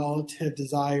what their relative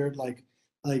desired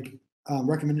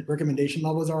recommendation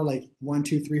levels are, like 1,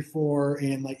 2, 3, 4,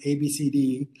 and like A, B, C,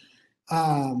 D.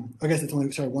 I guess it's only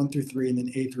 1 through 3 and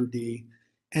then A through D.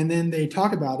 And then they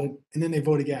talk about it and then they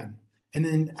vote again. And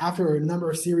then after a number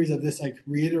of series of this like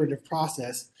reiterative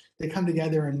process, they come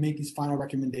together and make these final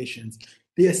recommendations.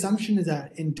 The assumption is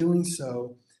that in doing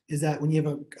so, is that when you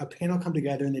have a panel come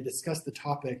together and they discuss the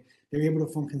topic, they're able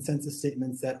to form consensus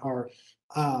statements that are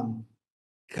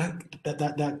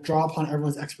that draw upon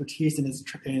everyone's expertise and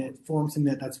it forms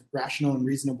something that's rational and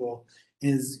reasonable,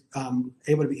 is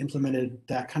able to be implemented,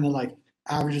 that kind of like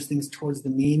averages things towards the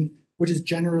mean, which is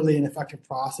generally an effective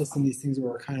process in these things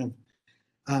where kind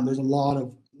of there's a lot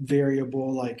of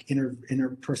variable like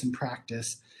interperson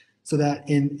practice, so that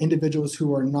individuals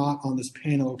who are not on this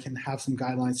panel can have some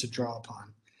guidelines to draw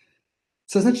upon.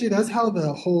 So essentially that's how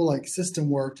the whole like system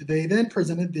worked. They then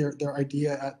presented their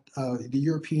idea at the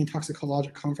European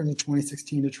Toxicologic Conference in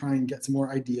 2016 to try and get some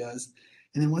more ideas.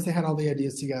 And then once they had all the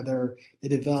ideas together, they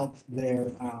developed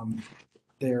their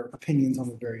opinions on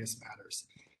the various matters.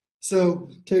 So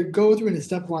to go through in a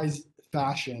stepwise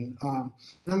fashion, and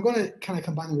I'm going to kind of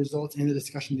combine the results and the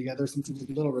discussion together since it's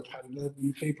a little repetitive in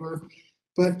the paper.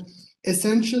 But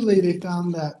essentially they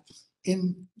found that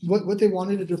in what they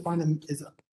wanted to define is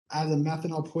as a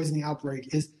methanol poisoning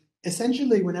outbreak is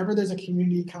essentially whenever there's a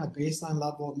community kind of baseline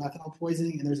level of methanol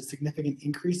poisoning and there's a significant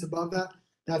increase above that,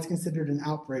 that's considered an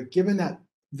outbreak. Given that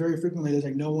very frequently there's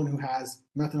like no one who has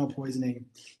methanol poisoning,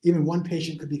 even one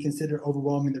patient could be considered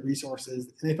overwhelming the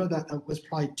resources. And they felt that was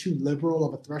probably too liberal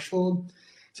of a threshold.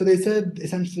 So they said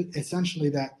essentially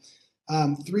that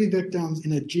 3 victims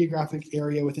in a geographic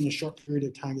area within a short period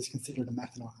of time is considered a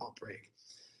methanol outbreak.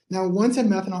 Now, once a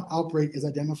methanol outbreak is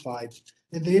identified,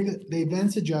 they then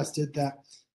suggested that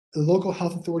the local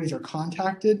health authorities are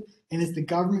contacted, and it's the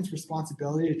government's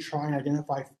responsibility to try and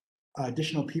identify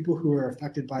additional people who are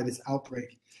affected by this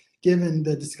outbreak, given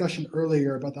the discussion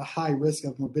earlier about the high risk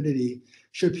of morbidity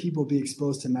should people be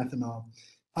exposed to methanol.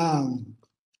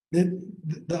 The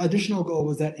additional goal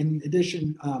was that, in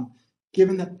addition,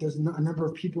 given that there's a number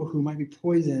of people who might be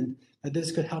poisoned, that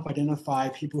this could help identify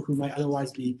people who might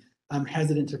otherwise be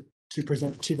hesitant to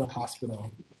present to the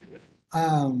hospital.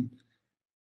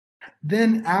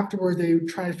 Then afterward, they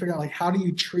try to figure out, like, how do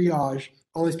you triage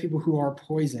all these people who are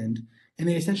poisoned? And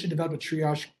they essentially developed a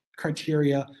triage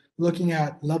criteria looking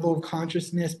at level of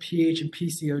consciousness, pH, and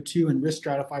PCO2, and risk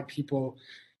stratified people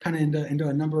kind of into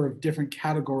a number of different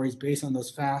categories based on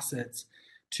those facets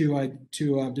to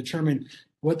determine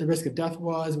what the risk of death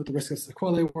was, what the risk of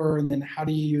sequelae were, and then how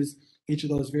do you use each of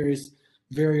those various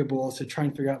variables to try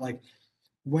and figure out, like,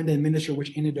 when to administer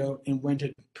which antidote and when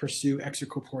to pursue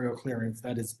extracorporeal clearance,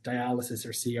 that is dialysis or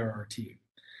CRRT.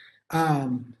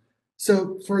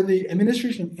 So for the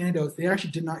administration of antidotes, they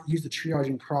actually did not use the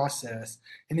triaging process.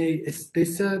 And they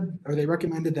said, or they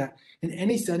recommended that in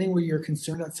any setting where you're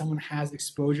concerned that someone has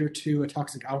exposure to a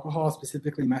toxic alcohol,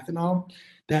 specifically methanol,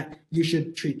 that you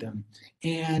should treat them.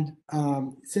 And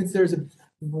since there's a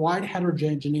wide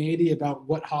heterogeneity about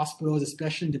what hospitals,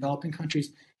 especially in developing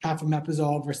countries, have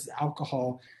fomepizole versus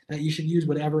alcohol, that you should use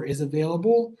whatever is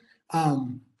available.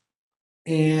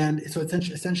 And so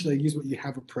essentially use what you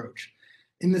have approach.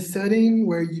 In the setting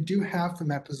where you do have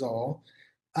fomepizole,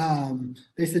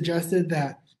 they suggested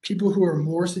that people who are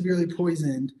more severely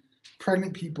poisoned,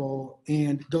 pregnant people,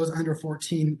 and those under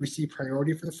 14 receive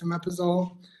priority for the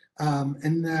fomepizole.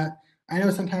 And that I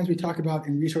know sometimes we talk about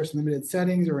in resource limited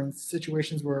settings or in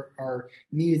situations where our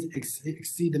needs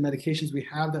exceed the medications we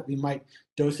have, that we might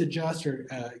dose adjust or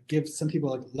give some people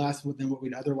like less than what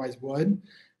we'd otherwise would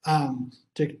from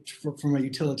a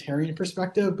utilitarian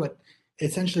perspective. But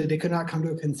essentially they could not come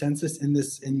to a consensus in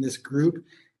this group.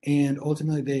 And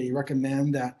ultimately they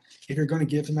recommend that if you're going to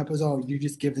give fomepizole, you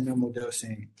just give the normal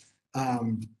dosing.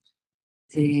 Then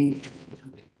in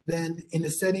the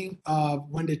setting of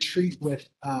when to treat with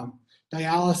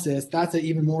dialysis, that's an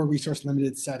even more resource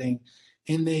limited setting.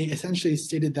 And they essentially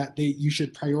stated that you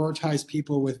should prioritize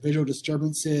people with visual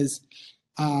disturbances.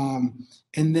 And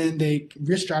then they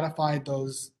risk stratified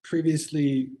those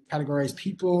previously categorized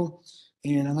people.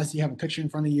 And unless you have a picture in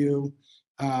front of you,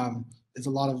 there's a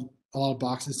lot of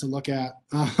boxes to look at.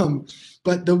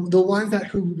 But the ones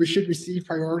who should receive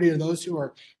priority are those who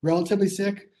are relatively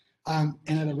sick and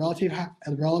at a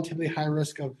relatively high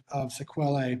risk of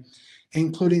sequelae,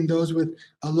 including those with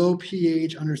a low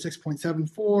pH under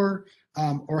 6.74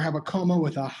 or have a coma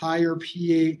with a higher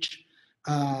pH.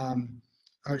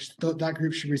 That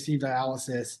group should receive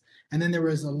dialysis. And then there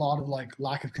was a lot of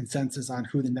lack of consensus on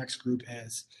who the next group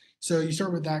is. So you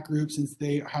start with that group since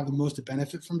they have the most to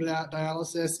benefit from that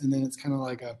dialysis, and then it's kind of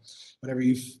like whatever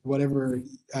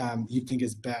you think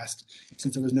is best,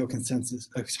 since there was no consensus,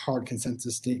 hard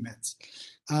consensus statements.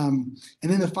 And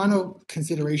then the final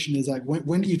consideration is like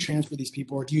when do you transfer these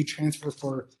people, or do you transfer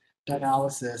for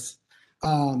dialysis?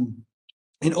 And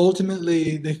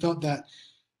ultimately, they felt that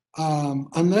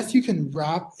unless you can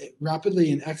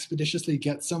rapidly and expeditiously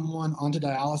get someone onto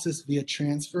dialysis via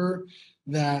transfer,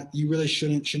 that you really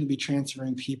shouldn't be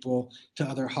transferring people to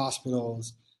other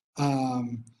hospitals,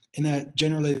 and that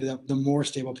generally the more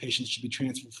stable patients should be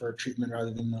transferred for treatment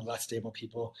rather than the less stable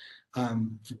people,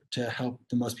 to help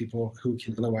the most people who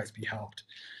can otherwise be helped.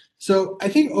 So I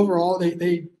think overall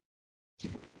they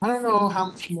I don't know how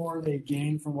much more they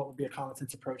gained from what would be a common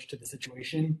sense approach to the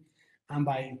situation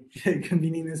by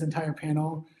convening this entire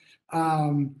panel.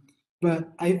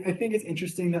 But I think it's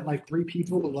interesting that 3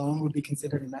 people alone would be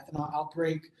considered a methanol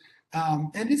outbreak.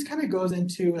 And this kind of goes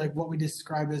into what we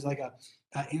describe as a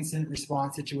incident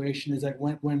response situation, is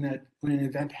when an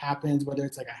event happens, whether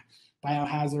it's a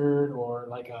biohazard or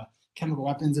a chemical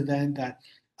weapons event, that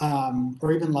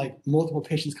or even multiple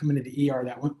patients come into the ER,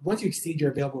 that once you exceed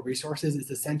your available resources, it's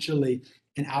essentially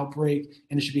an outbreak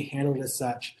and it should be handled as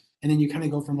such. And then you kind of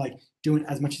go from doing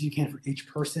as much as you can for each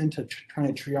person to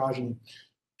trying to triage and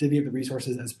divvy up the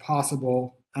resources as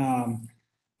possible.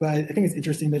 But I think it's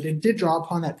interesting that they did draw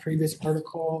upon that previous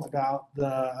article about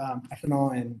the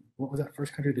ethanol and what was that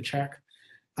first country to check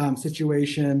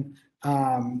situation,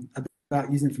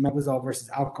 about using fomepizole versus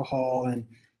alcohol, and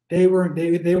they weren't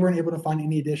able to find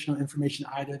any additional information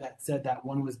either that said that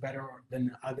one was better than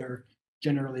the other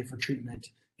generally for treatment,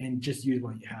 and just use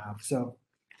what you have. So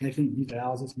I think use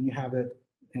dialysis when you have it,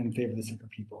 in favor of the sicker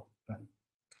people. But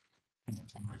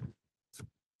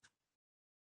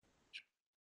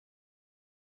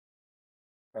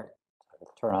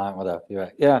turn on without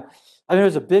feedback. Yeah, I mean, it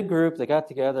was a big group. They got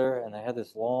together and they had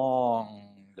this long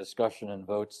discussion and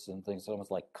votes and things, almost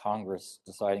like Congress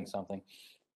deciding something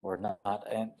or not.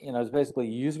 And, you know, it's basically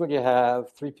use what you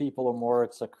have, 3 people or more,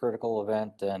 it's a critical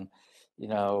event. And, you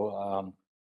know,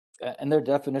 and their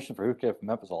definition for who can have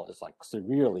methimazole is like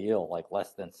severely ill, like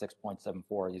less than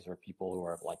 6.74. These are people who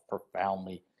are like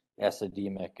profoundly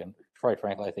acidemic. And quite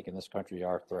frankly, I think in this country,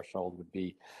 our threshold would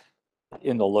be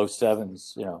in the low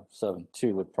 7s, you know,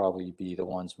 7.2 would probably be the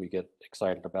ones we get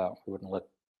excited about. We wouldn't let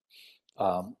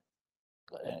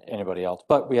anybody else,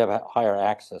 but we have higher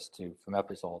access to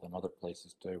fomepizole than other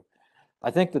places do. I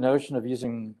think the notion of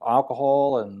using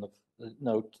alcohol and the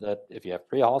note that if you have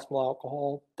pre-hospital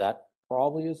alcohol, that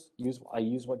probably is use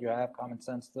what you have common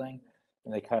sense thing.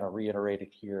 And they kind of reiterate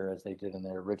it here as they did in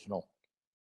their original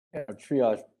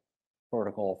triage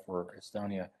protocol for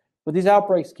Estonia. But these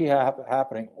outbreaks keep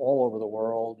happening all over the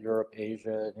world, Europe,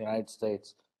 Asia, the United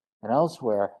States, and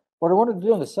elsewhere. What I wanted to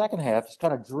do in the second half is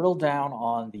kind of drill down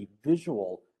on the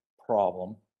visual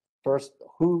problem. First,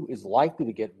 who is likely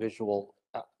to get visual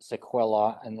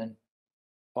sequelae, and then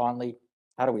finally,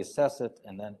 how do we assess it?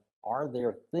 And then are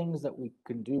there things that we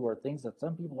can do or things that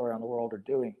some people around the world are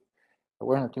doing that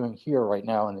we're not doing here right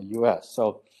now in the US?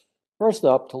 So first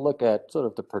up, to look at sort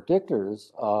of the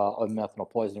predictors of methanol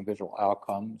poisoning visual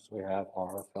outcomes, we have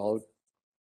our fellow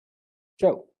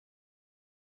Joe.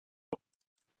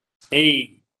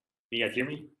 Hey, you guys hear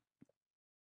me?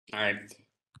 All right.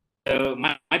 So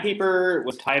my paper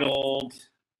was titled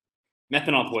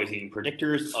Methanol Poisoning,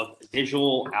 Predictors of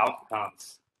Visual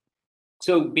Outcomes.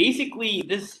 So basically,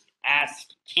 this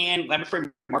asked, can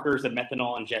laboratory markers of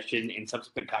methanol ingestion and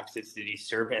subsequent toxicity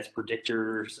serve as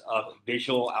predictors of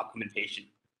visual outcome in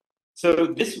patients? So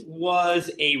this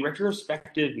was a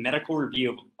retrospective medical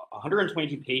review of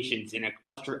 122 patients in a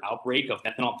cluster outbreak of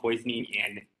methanol poisoning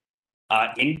in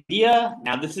India.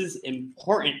 Now, this is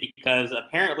important because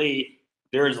apparently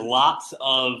there's lots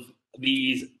of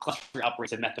these cluster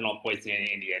outbreaks of methanol poisoning in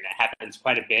India, and it happens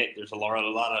quite a bit. There's a lot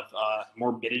of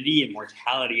morbidity and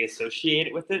mortality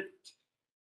associated with it.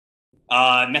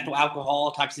 Methyl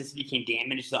alcohol toxicity can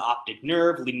damage the optic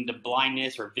nerve, leading to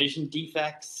blindness or vision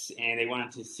defects. And they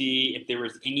wanted to see if there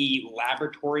was any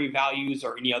laboratory values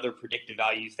or any other predictive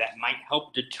values that might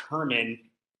help determine,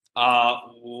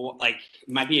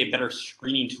 might be a better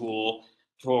screening tool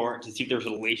to see if there's a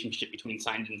relationship between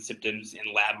signs and symptoms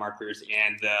and lab markers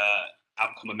and the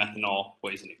outcome of methanol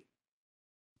poisoning.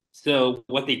 So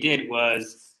what they did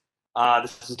was,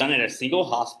 this was done at a single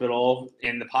hospital,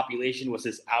 and the population was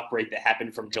this outbreak that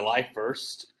happened from July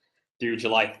 1st through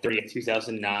July 30th,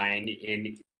 2009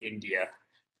 in India.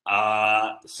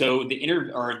 So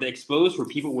the exposed were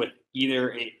people with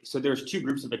so there's 2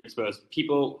 groups of exposed: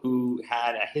 people who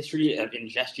had a history of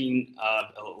ingesting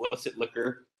illicit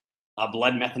liquor, a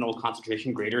blood methanol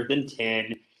concentration greater than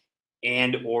 10,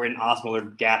 and or an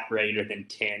osmolar gap greater than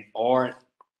 10, or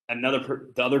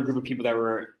the other group of people that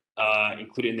were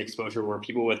included in the exposure were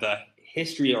people with a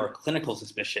history or clinical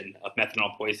suspicion of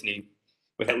methanol poisoning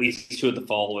with at least 2 of the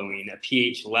following: a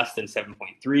pH less than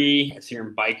 7.3, a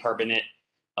serum bicarbonate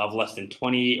of less than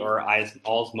 20, or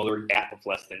osmolar gap of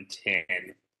less than 10.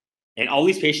 And all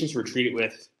these patients were treated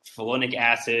with folinic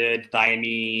acid,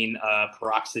 thiamine,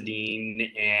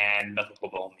 peroxidine, and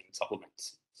methylcobalamin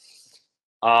supplements.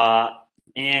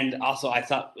 And also, I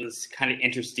thought it was kind of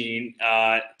interesting.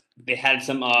 They had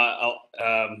some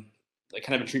kind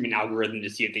of a treatment algorithm to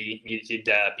see if they needed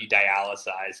to be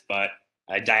dialyzed, but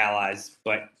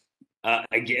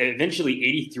eventually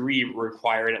 83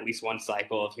 required at least 1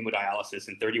 cycle of hemodialysis,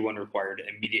 and 31 required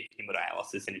immediate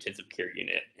hemodialysis in intensive care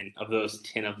unit. And of those,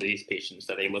 10 of these patients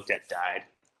that they looked at died.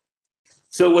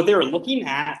 So what they were looking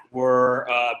at were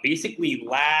basically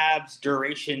labs,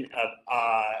 duration of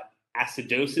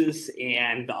acidosis,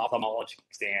 and the ophthalmologic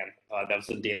exam that was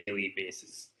on a daily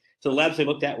basis. So the labs they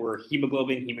looked at were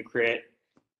hemoglobin, hematocrit,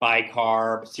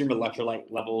 bicarb, serum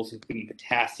electrolyte levels, including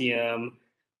potassium,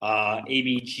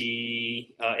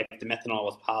 ABG, if the methanol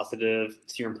was positive,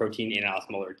 serum protein, and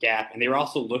osmolar gap. And they were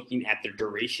also looking at the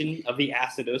duration of the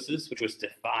acidosis, which was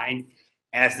defined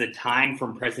as the time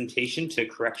from presentation to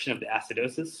correction of the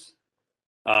acidosis,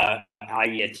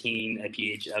 i.e. attaining a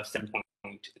pH of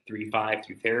 7.35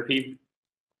 through therapy.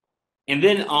 And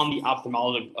then on the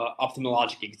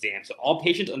ophthalmologic exam, so all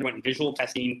patients underwent visual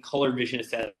testing, color vision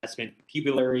assessment,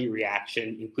 pupillary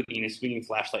reaction, including a swinging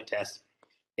flashlight test,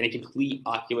 and a complete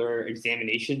ocular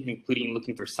examination, including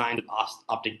looking for signs of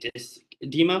optic disc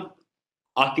edema.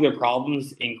 Ocular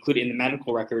problems included in the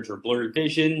medical records were blurred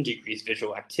vision, decreased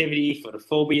visual activity,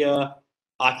 photophobia.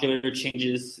 Ocular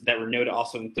changes that were noted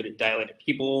also included dilated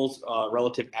pupils,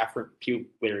 relative afferent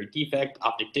pupillary defect,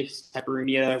 optic disc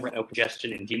hyperemia, retinal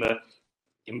congestion, edema,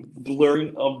 and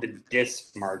blurring of the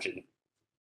disc margin.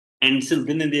 And so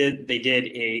then they did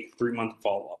a 3-month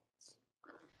follow-up.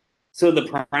 So the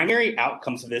primary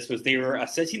outcomes of this was they were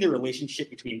assessing the relationship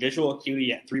between visual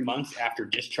acuity at 3 months after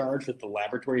discharge with the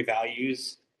laboratory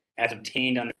values as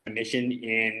obtained on admission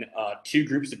in 2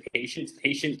 groups of patients: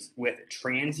 patients with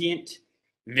transient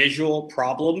visual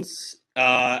problems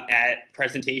at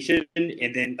presentation,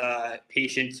 and then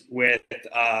patients with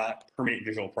permanent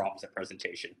visual problems at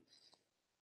presentation.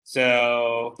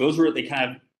 So those were, they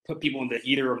kind of put people into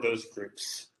either of those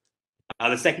groups.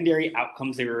 The secondary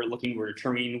outcomes they were looking were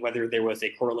determining whether there was a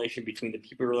correlation between the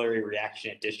pupillary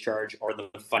reaction at discharge or the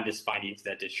fundus findings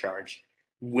at discharge,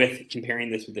 with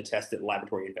comparing this with the tested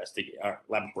laboratory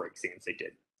exams they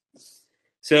did.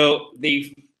 So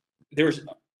they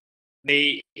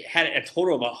had a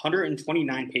total of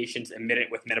 129 patients admitted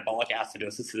with metabolic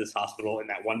acidosis to this hospital in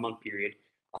that 1-month period.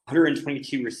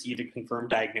 122 received a confirmed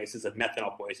diagnosis of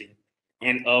methanol poisoning.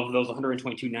 And of those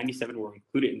 122, 97 were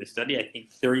included in the study. I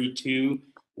think 32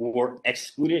 were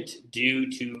excluded due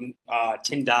to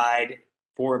 10 died,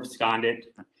 4 absconded,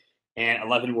 and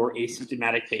 11 were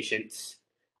asymptomatic patients.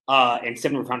 And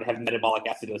 7 were found to have metabolic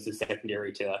acidosis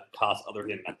secondary to cause other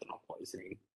than methanol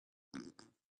poisoning.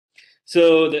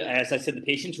 So, as I said, the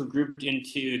patients were grouped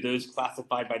into those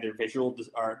classified by their visual.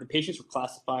 The patients were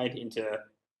classified into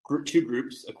 2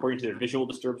 groups according to their visual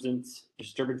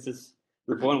disturbances.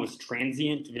 Group 1 was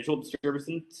transient visual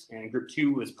disturbances, and Group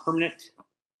 2 was permanent.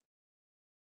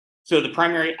 So the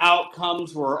primary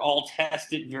outcomes were all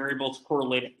tested variables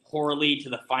correlated poorly to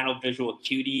the final visual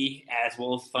acuity, as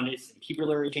well as fundus and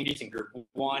pupillary changes in Group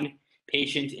 1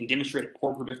 patients, and demonstrated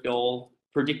poor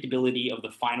predictability of the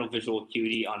final visual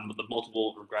acuity on the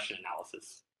multiple regression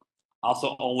analysis.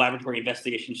 Also, all laboratory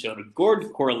investigations showed a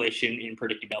good correlation in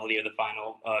predictability of the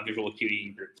final visual acuity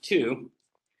in Group 2.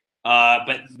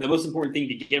 But the most important thing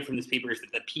to get from this paper is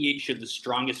that the pH showed the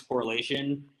strongest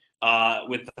correlation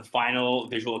with the final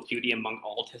visual acuity among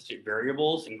all tested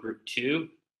variables in Group 2,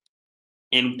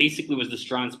 and basically was the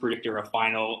strongest predictor of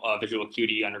final visual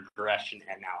acuity under regression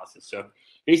analysis. So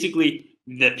basically,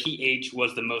 the pH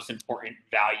was the most important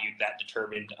value that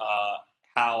determined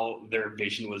how their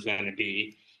vision was going to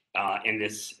be in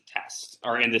this test,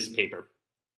 or in this paper.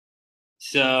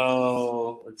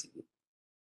 So let's see.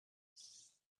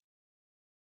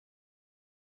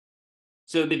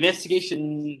 So the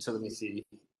investigation, so let me see.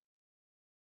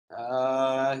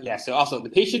 So also the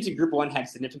patients in Group 1 had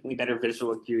significantly better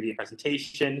visual acuity at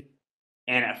presentation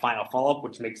and at final follow-up,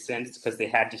 which makes sense because they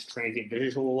had just transient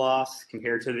visual loss,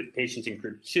 compared to the patients in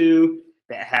Group 2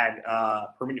 that had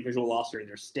permanent visual loss during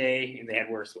their stay, and they had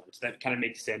worse ones. So that kind of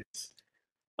makes sense.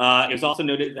 It was also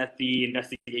noted that the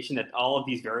investigation that all of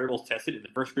these variables tested in the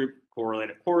first group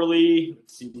correlated poorly.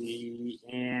 Let's see,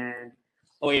 and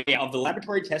of the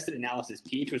laboratory tested analysis,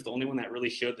 pH was the only one that really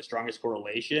showed the strongest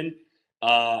correlation.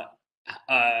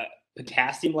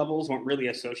 Potassium levels weren't really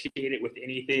associated with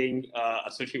anything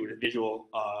associated with visual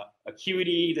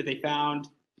acuity that they found,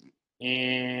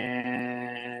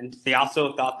 and they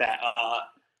also thought that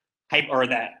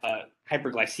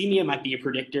hyperglycemia might be a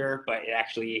predictor, but it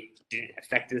actually didn't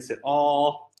affect this at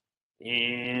all.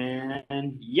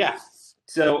 And yeah,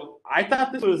 so I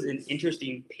thought this was an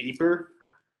interesting paper.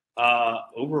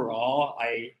 Overall,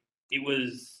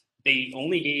 they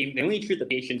only treat the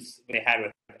patients they had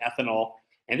with ethanol,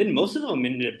 and then most of them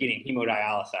ended up getting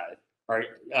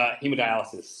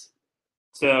hemodialysis.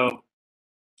 So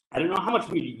I don't know how much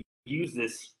we use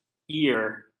this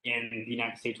here in the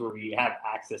United States, where we have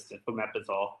access to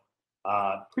fomepizole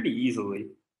pretty easily.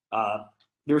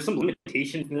 There were some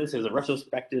limitations in this. It was a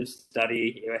retrospective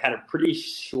study. It had a pretty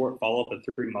short follow-up of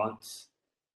 3 months,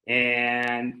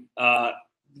 and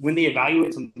when they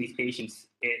evaluated some of these patients,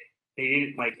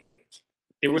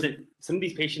 some of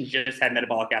these patients just had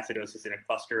metabolic acidosis in a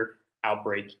cluster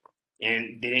outbreak,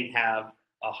 and they didn't have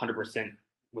 100%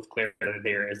 with clarity that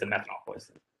there is a methanol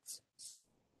poisoning.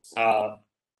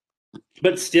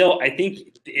 But still, I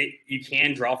think you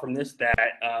can draw from this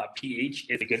that pH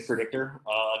is a good predictor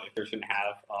of if there's going to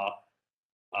have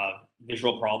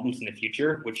visual problems in the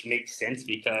future, which makes sense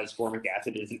because formic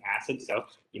acid is an acid. So,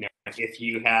 if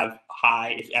you have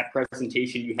if at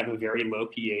presentation you have a very low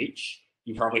pH,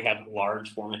 you probably have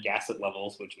large formic acid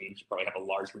levels, which means you probably have a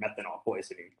large methanol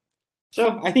poisoning.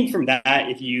 So I think from that,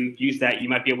 if you use that, you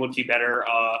might be able to better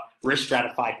risk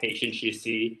stratify patients you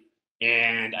see.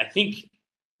 And I think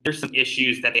there's some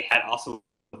issues that they had also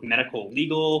with medical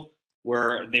legal,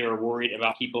 where they were worried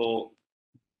about people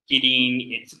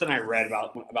getting something I read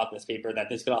about this paper, that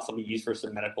this could also be used for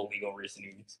some medical legal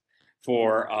reasonings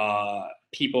for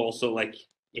people. So like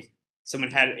if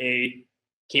someone came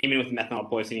in with methanol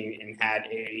poisoning and had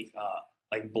a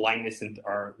like blindness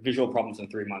or visual problems in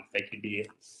 3 months, they could be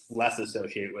less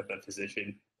associated with a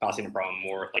physician causing a problem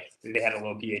more. Like if they had a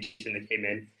low pH and they came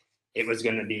in, they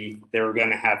were going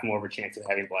to have more of a chance of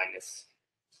having blindness.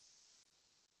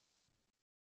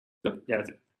 So, yeah, that's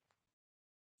it.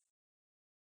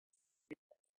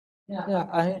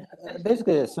 Yeah,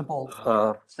 basically a simple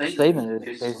statement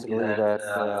is basically that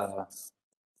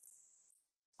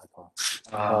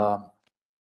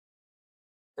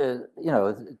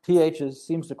pH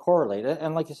seems to correlate,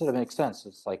 and like you said, it makes sense.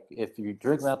 It's like if you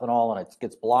drink methanol and it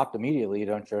gets blocked immediately, you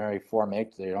don't generate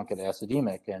formic, you don't get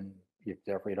acidemic, and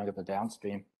therefore you don't get the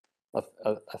downstream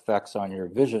effects on your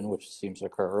vision, which seems to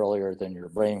occur earlier than your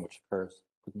brain, which occurs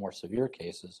with more severe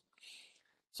cases.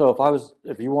 So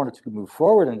if you wanted to move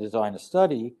forward and design a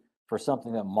study for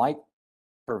something that might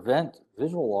prevent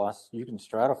visual loss, you can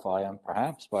stratify them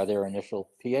perhaps by their initial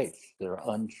pH, their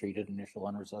untreated initial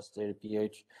unresuscitated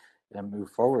pH, and move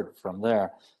forward from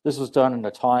there. This was done in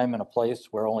a time and a place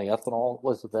where only ethanol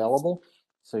was available.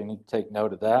 So you need to take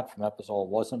note of that. Fomepizole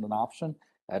wasn't an option.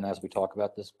 And as we talk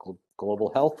about this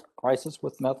global health crisis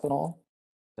with methanol,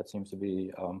 that seems to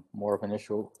be more of an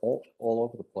issue all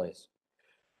over the place.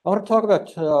 I want to talk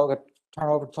about, turn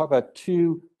over to talk about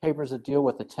two papers that deal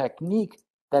with the technique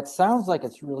that sounds like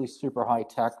it's really super high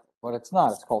tech, but it's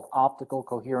not. It's called optical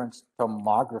coherence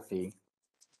tomography.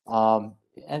 And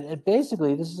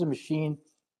basically, this is a machine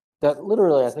that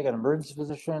literally, I think an emergency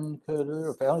physician could, or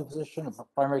a family physician, a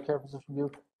primary care physician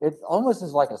do. It almost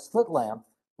is like a slit lamp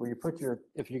where you put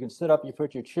if you can sit up, you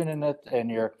put your chin in it and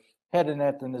your head in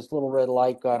it, and this little red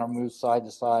light kind of moves side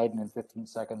to side, and in 15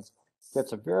 seconds,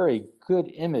 gets a very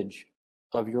good image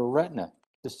of your retina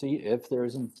to see if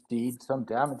there's indeed some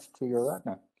damage to your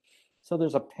retina. So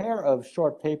there's a pair of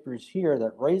short papers here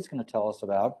that Ray's going to tell us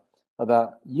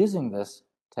about using this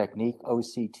technique,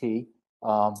 OCT,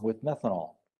 with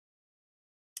methanol.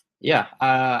 Yeah,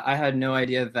 I had no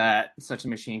idea that such a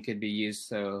machine could be used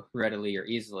so readily or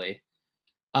easily.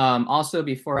 Also,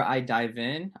 before I dive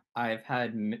in, I've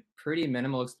had pretty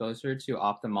minimal exposure to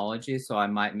ophthalmology, so I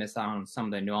might miss out on some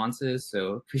of the nuances,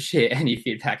 so appreciate any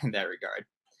feedback in that regard.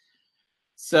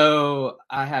 So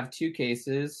I have two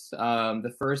cases.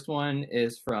 The first one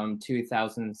is from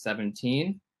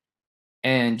 2017.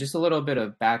 And just a little bit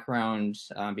of background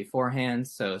beforehand.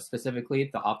 So specifically,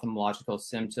 the ophthalmological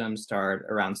symptoms start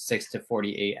around 6 to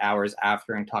 48 hours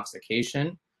after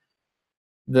intoxication.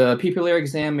 The pupillary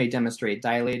exam may demonstrate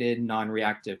dilated,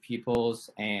 non-reactive pupils,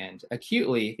 and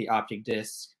acutely, the optic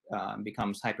disc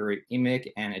becomes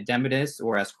hyperemic and edematous,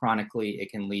 whereas chronically, it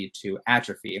can lead to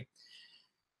atrophy.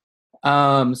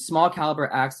 Small caliber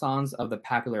axons of the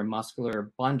papillary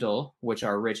muscular bundle, which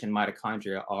are rich in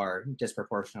mitochondria, are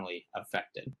disproportionately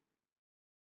affected.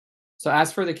 So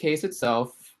as for the case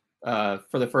itself,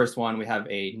 for the first one, we have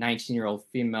a 19-year-old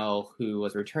female who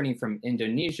was returning from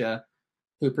Indonesia,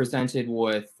 who presented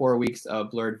with 4 weeks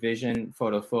of blurred vision,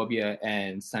 photophobia,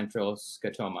 and central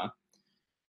scotoma.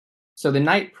 So the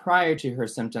night prior to her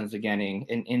symptoms beginning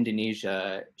in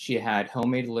Indonesia, she had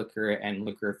homemade liquor and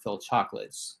liquor-filled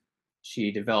chocolates.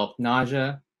 She developed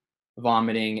nausea,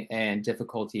 vomiting, and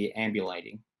difficulty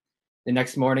ambulating. The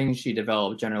next morning, she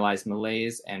developed generalized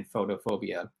malaise and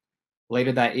photophobia.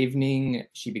 Later that evening,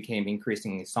 she became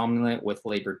increasingly somnolent with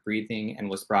labored breathing and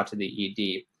was brought to the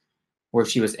ED, where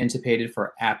she was intubated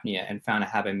for apnea and found to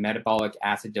have a metabolic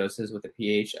acidosis with a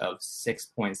pH of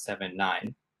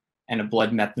 6.79 and a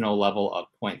blood methanol level of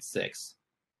 0.6.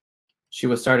 She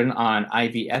was started on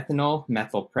IV ethanol,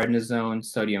 methylprednisone,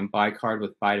 sodium bicarb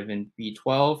with vitamin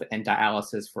B12, and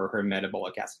dialysis for her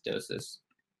metabolic acidosis.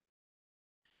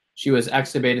 She was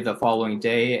extubated the following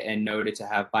day and noted to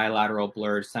have bilateral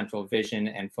blurred central vision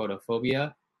and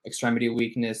photophobia, extremity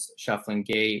weakness, shuffling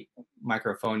gait,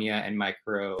 microphonia, and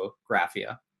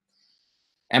micrographia.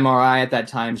 MRI at that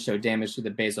time showed damage to the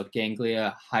basal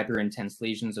ganglia, hyperintense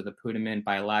lesions of the putamen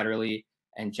bilaterally,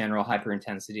 and general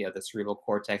hyperintensity of the cerebral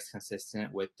cortex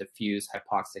consistent with diffuse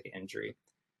hypoxic injury.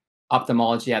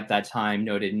 Ophthalmology at that time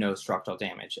noted no structural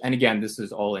damage. And again, this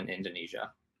is all in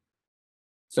Indonesia.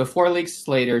 So 4 weeks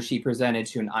later, she presented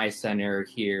to an eye center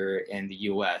here in the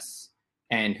US,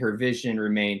 and her vision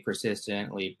remained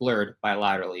persistently blurred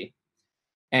bilaterally.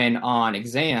 And on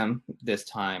exam this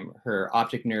time, her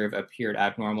optic nerve appeared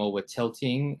abnormal with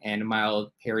tilting and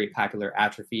mild peripapillar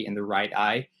atrophy in the right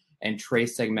eye, and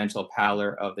trace segmental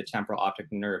pallor of the temporal optic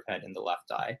nerve head in the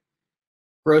left eye.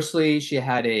 Grossly, she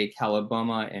had a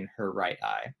coloboma in her right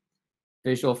eye.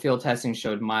 Visual field testing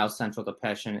showed mild central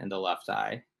depression in the left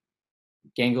eye.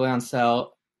 Ganglion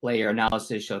cell layer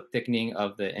analysis showed thickening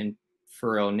of the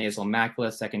inferior nasal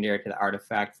macula secondary to the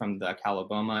artifact from the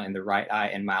coloboma in the right eye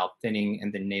and mild thinning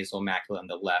in the nasal macula in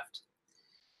the left.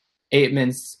 8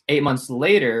 months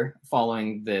later,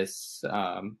 following this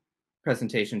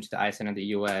presentation to the eye center in the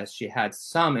US, she had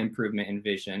some improvement in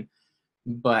vision,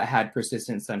 but had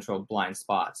persistent central blind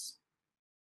spots.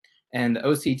 And the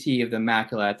OCT of the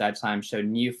macula at that time showed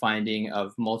new finding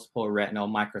of multiple retinal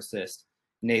microcysts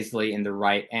nasally in the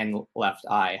right and left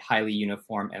eye, highly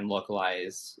uniform and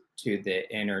localized to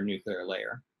the inner nuclear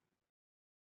layer.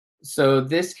 So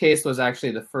this case was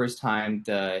actually the first time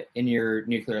the inner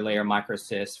nuclear layer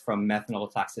microcysts from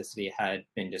methanol toxicity had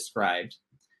been described.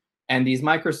 And these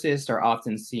microcysts are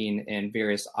often seen in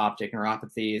various optic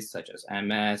neuropathies such as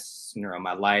MS,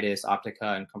 neuromyelitis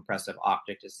optica, and compressive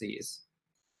optic disease.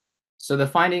 So the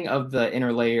finding of the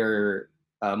inner layer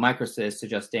microcysts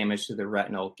suggests damage to the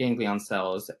retinal ganglion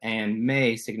cells and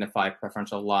may signify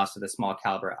preferential loss of the small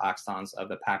caliber axons of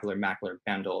the papillary macular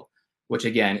bundle, which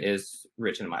again is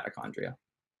rich in mitochondria.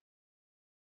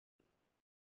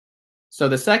 So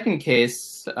the second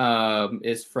case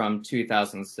is from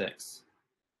 2006.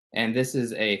 And this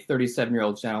is a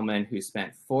 37-year-old gentleman who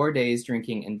spent 4 days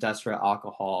drinking industrial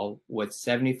alcohol with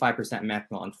 75%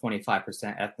 methanol and 25%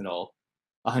 ethanol,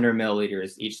 100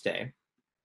 milliliters each day.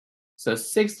 So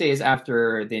 6 days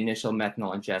after the initial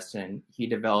methanol ingestion, he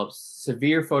developed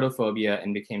severe photophobia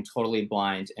and became totally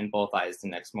blind in both eyes the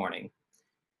next morning.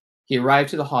 He arrived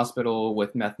to the hospital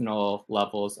with methanol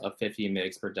levels of 50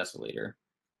 mg per deciliter.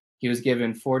 He was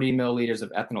given 40 milliliters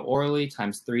of ethanol orally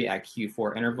times 3 at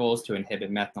Q4 intervals to inhibit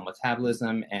methanol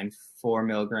metabolism and 50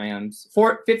 milligrams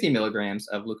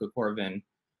of glucocorvin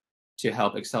to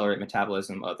help accelerate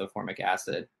metabolism of the formic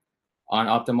acid. On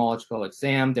ophthalmological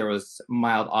exam, there was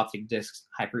mild optic disc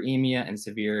hyperemia and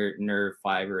severe nerve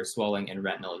fiber swelling and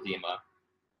retinal edema.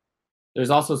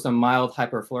 There's also some mild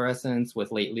hyperfluorescence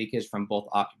with late leakage from both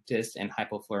optic disc and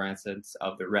hypofluorescence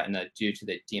of the retina due to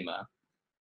the edema.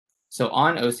 So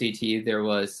on OCT, there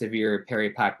was severe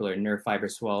peripapillary nerve fiber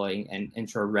swelling and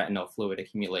intraretinal fluid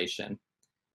accumulation.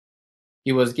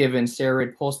 He was given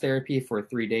steroid pulse therapy for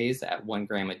 3 days at 1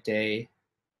 gram a day.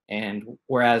 And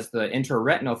whereas the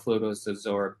intraretinal fluid was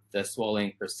absorbed, the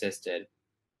swelling persisted.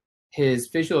 His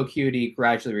visual acuity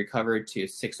gradually recovered to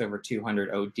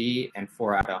 6/200 OD and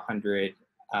 4/100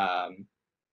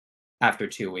 after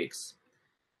 2 weeks.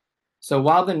 So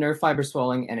while the nerve fiber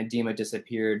swelling and edema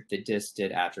disappeared, the disc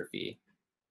did atrophy.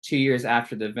 2 years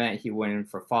after the event, he went in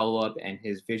for follow-up and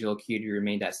his visual acuity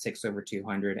remained at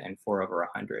 6/200 and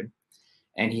 4/100.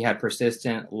 And he had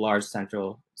persistent large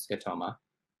central scotoma.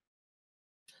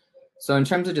 So in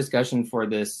terms of discussion for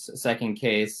this second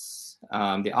case,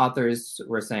 the authors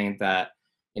were saying that,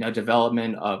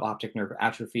 development of optic nerve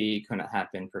atrophy couldn't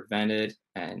have been prevented.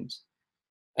 And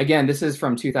again, this is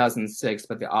from 2006,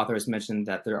 but the authors mentioned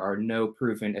that there are no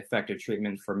proven effective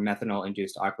treatment for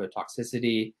methanol-induced ocular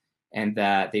toxicity, and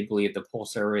that they believe the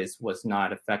Pulsar was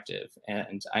not effective.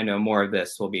 And I know more of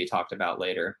this will be talked about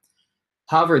later.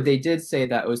 However, they did say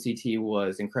that OCT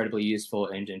was incredibly useful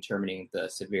in determining the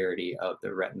severity of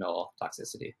the retinal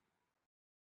toxicity.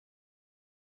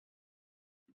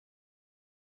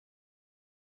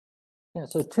 Yeah,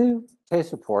 so 2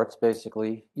 case reports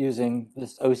basically using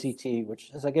this OCT,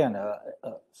 which is again,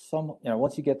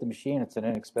 once you get the machine, it's an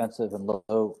inexpensive and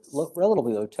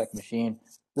relatively low tech machine.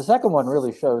 The second one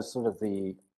really shows sort of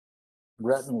the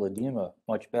retinal edema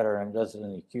much better and does it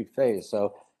in the acute phase.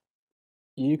 So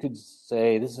you could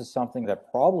say this is something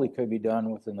that probably could be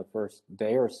done within the first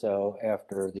day or so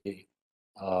after the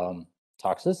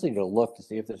toxicity to look to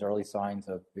see if there's early signs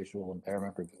of visual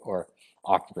impairment or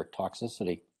ocular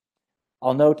toxicity.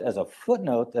 I'll note as a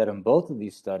footnote that in both of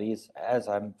these studies, as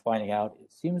I'm finding out,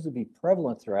 it seems to be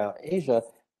prevalent throughout Asia.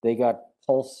 They got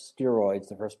pulse steroids,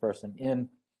 the first person in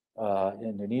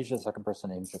Indonesia, the second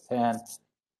person in Japan.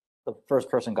 The first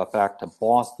person got back to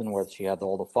Boston where she had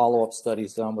all the follow-up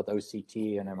studies done with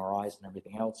OCT and MRIs and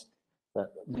everything else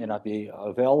that may not be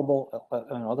available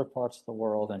in other parts of the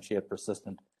world, and she had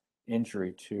persistent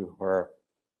injury to her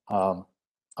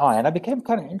eye. And I became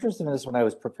kind of interested in this when I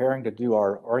was preparing to do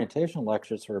our orientation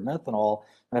lectures for methanol,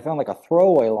 and I found like a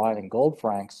throwaway line in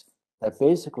Goldfrank's that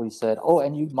basically said, oh,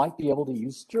 and you might be able to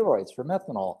use steroids for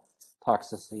methanol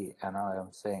toxicity. And I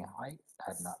am saying, I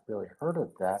had not really heard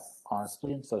of that,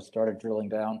 honestly, and so started drilling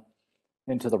down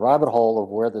into the rabbit hole of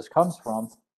where this comes from.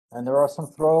 And there are some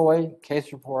throwaway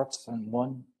case reports and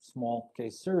one small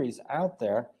case series out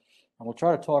there. And we'll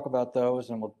try to talk about those,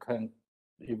 and we'll kind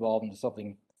of evolve into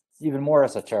something even more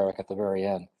esoteric at the very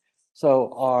end.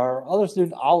 So our other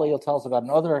student, Ali, will tell us about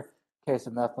another case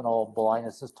of methanol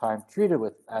blindness, this time treated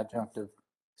with adjunctive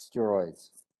steroids.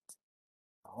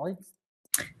 Ali?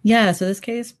 Yeah, so this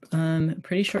case,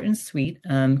 pretty short and sweet,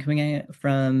 coming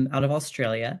from out of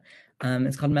Australia.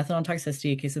 It's called methanol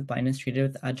toxicity, a case of blindness treated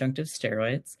with adjunctive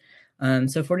steroids.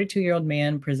 So 42-year-old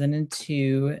man presented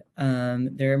to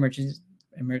their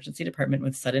emergency department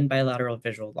with sudden bilateral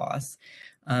visual loss,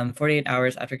 48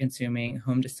 hours after consuming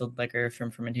home distilled liquor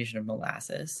from fermentation of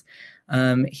molasses.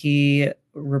 He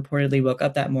reportedly woke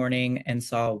up that morning and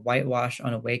saw whitewash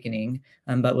on awakening,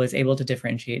 but was able to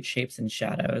differentiate shapes and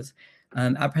shadows.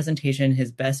 At presentation,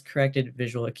 his best corrected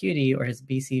visual acuity, or his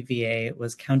BCVA,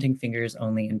 was counting fingers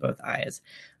only in both eyes.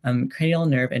 Cranial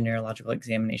nerve and neurological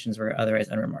examinations were otherwise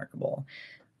unremarkable.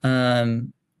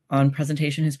 On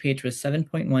presentation, his pH was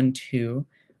 7.12,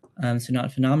 so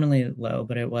not phenomenally low,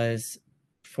 but it was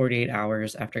 48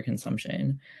 hours after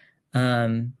consumption.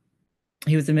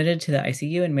 He was admitted to the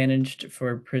ICU and managed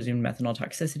for presumed methanol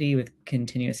toxicity with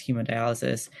continuous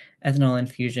hemodialysis, ethanol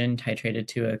infusion titrated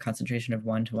to a concentration of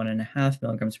 1 to 1.5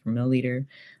 milligrams per milliliter,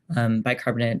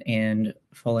 bicarbonate, and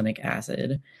folinic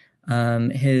acid.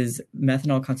 His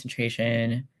methanol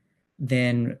concentration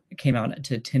then came out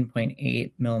to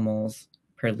 10.8 millimoles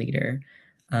per liter,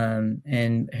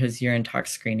 and his urine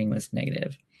tox screening was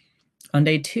negative. On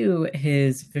day 2,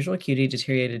 his visual acuity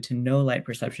deteriorated to no light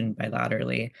perception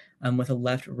bilaterally, with a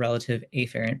left relative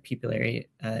afferent pupillary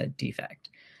defect.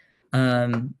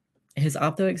 His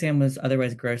opto exam was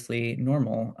otherwise grossly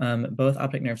normal. Both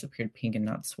optic nerves appeared pink and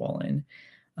not swollen.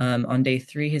 On day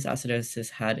 3, his acidosis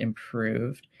had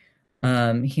improved.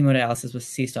 Hemodialysis was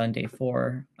ceased on day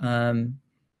 4.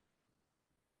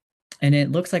 And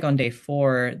it looks like on day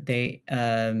 4, they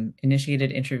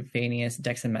initiated intravenous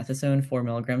dexamethasone 4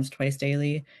 milligrams twice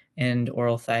daily and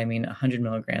oral thiamine 100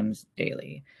 milligrams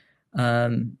daily.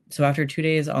 So after 2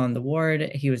 days on the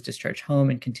ward, he was discharged home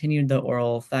and continued the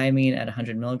oral thiamine at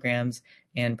 100 milligrams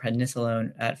and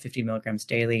prednisolone at 50 milligrams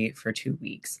daily for 2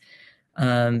 weeks.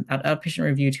 At outpatient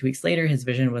review 2 weeks later, his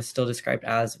vision was still described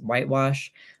as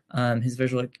whitewash. His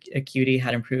visual acuity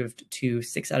had improved to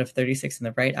 6 out of 36 in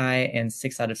the right eye and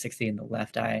 6 out of 60 in the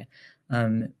left eye.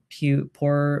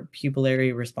 Poor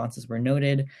pupillary responses were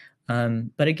noted,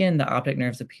 but again, the optic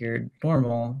nerves appeared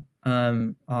normal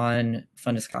on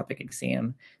fundoscopic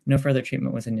exam. No further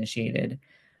treatment was initiated.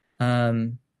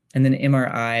 And then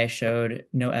MRI showed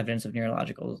no evidence of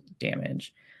neurological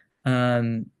damage.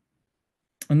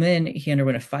 And then he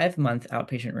underwent a 5-month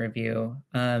outpatient review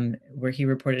where he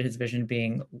reported his vision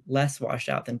being less washed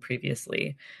out than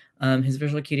previously. His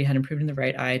visual acuity had improved in the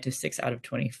right eye to 6 out of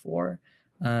 24.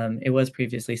 It was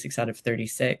previously 6 out of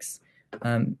 36,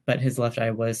 but his left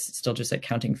eye was still just at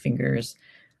counting fingers.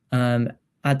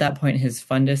 At that point, his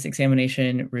fundus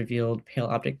examination revealed pale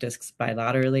optic discs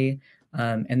bilaterally,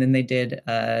 and then they did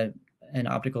an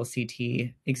optical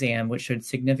CT exam, which showed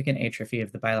significant atrophy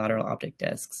of the bilateral optic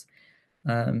discs.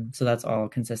 So that's all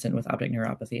consistent with optic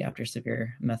neuropathy after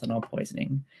severe methanol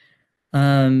poisoning.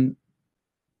 And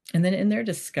then in their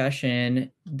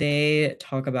discussion, they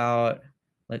talk about,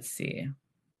 let's see.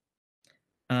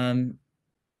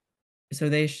 So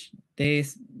they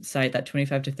cite that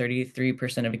 25 to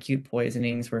 33% of acute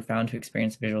poisonings were found to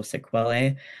experience visual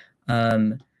sequelae,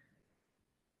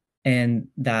 and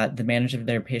that the management of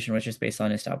their patient was just based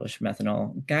on established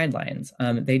methanol guidelines.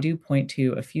 They do point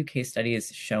to a few case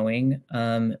studies showing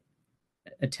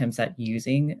attempts at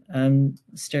using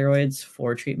steroids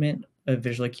for treatment of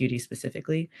visual acuity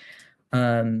specifically,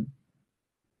 but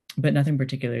nothing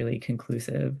particularly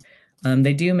conclusive.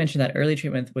 They do mention that early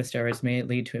treatment with steroids may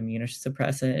lead to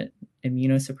immunosuppression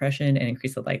and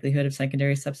increase the likelihood of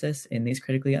secondary sepsis in these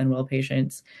critically unwell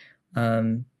patients.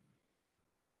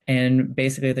 And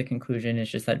basically the conclusion is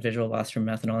just that visual loss from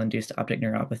methanol-induced optic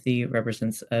neuropathy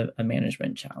represents a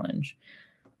management challenge.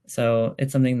 So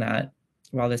it's something that,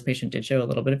 while this patient did show a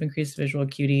little bit of increased visual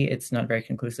acuity, it's not very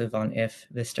conclusive on if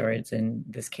the steroids in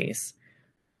this case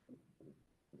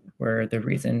were the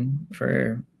reason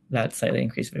for that slightly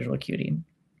increased visual acuity.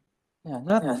 Yeah,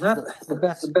 not the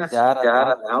best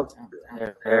data out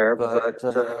there, but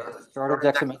started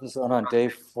dexamethasone on day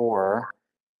 4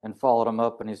 and followed him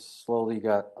up, and he slowly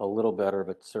got a little better,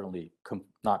 but certainly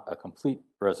not a complete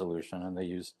resolution. And they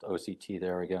used OCT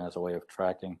there again as a way of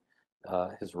tracking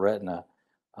his retina.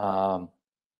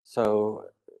 So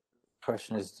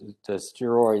question is, does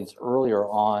steroids earlier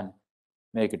on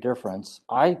make a difference?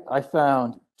 I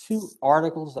found 2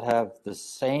 articles that have the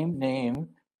same name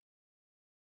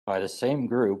by the same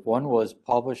group. One was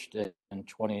published in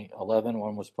 2011,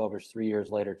 one was published 3 years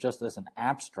later, just as an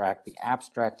abstract. The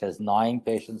abstract has 9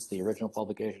 patients, the original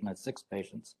publication had 6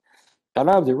 patients. I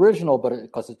don't have the original, but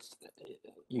because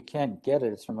you can't get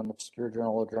it, it's from an obscure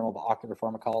journal, a Journal of Ocular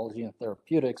Pharmacology and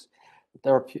Therapeutics,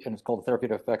 and it's called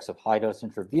Therapeutic Effects of High-Dose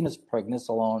Intravenous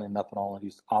Pregnenolone in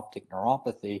Methanol-Induced Optic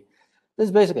Neuropathy. This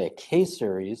is basically a case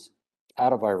series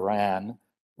out of Iran,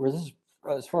 where this is,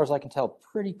 as far as I can tell,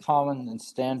 pretty common and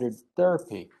standard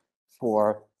therapy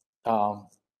for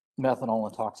methanol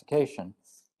intoxication.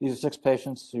 These are 6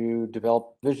 patients who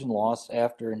developed vision loss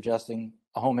after ingesting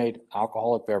a homemade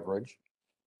alcoholic beverage.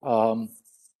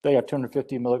 They got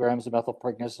 250 milligrams of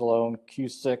methylprednisolone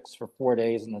Q6 for 4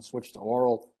 days and then switched to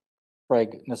oral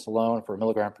prednisolone for a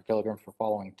milligram per kilogram for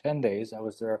following 10 days. That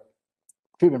was their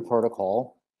treatment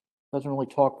protocol. Doesn't really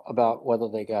talk about whether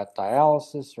they got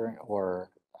dialysis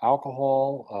or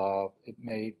alcohol. It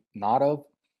may not have.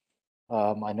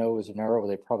 I know it was an era where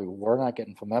they probably were not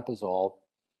getting fomepizole.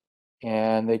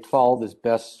 And they followed this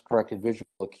best corrected visual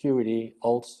acuity,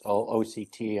 ULTS,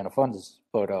 OCT, and a fundus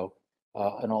photo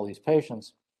in all these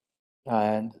patients.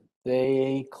 And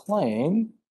they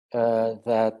claim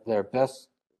that their best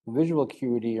visual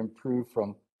acuity improved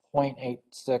from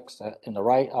 0.86 in the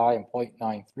right eye and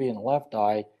 0.93 in the left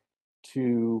eye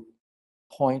to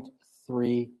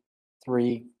 0.33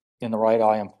 in the right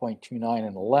eye and 0.29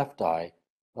 in the left eye,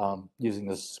 using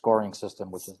this scoring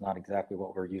system, which is not exactly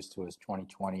what we're used to as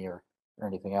 20/20 or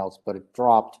anything else, but it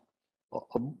dropped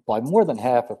by more than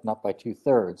half, if not by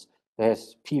 2/3. They have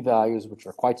p-values which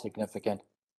are quite significant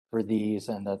for these,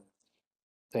 and that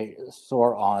they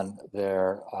saw on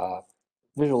their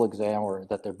visual exam, or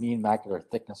that their mean macular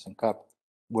thickness and cup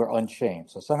were unchanged.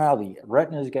 So somehow the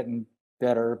retina is getting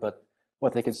better, but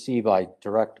what they can see by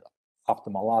direct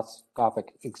ophthalmoscopic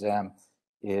exam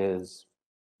is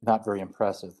not very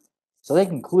impressive. So they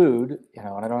conclude, and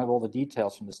I don't have all the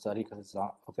details from the study because it's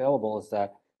not available, is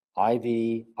that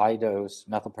IV, high dose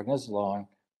methylprednisolone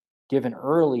given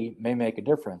early may make a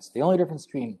difference. The only difference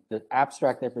between the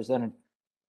abstract they presented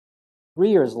 3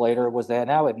 years later was they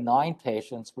now had 9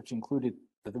 patients, which included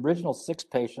the original 6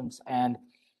 patients and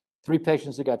 3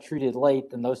 patients who got treated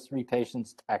late, and those 3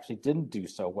 patients actually didn't do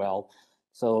so well.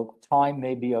 So time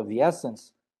may be of the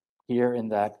essence here in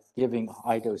that giving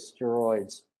high-dose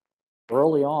steroids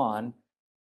early on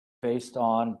based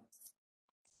on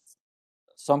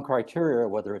some criteria,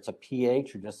 whether it's a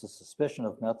pH or just a suspicion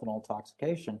of methanol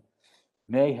intoxication,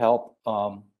 may help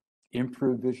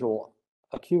improve visual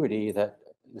acuity that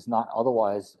is not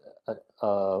otherwise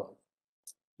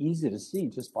easy to see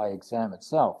just by exam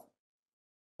itself.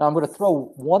 Now I'm going to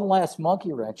throw one last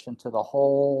monkey wrench into the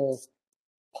whole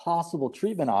possible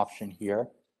treatment option here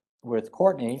with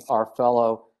Courtney, our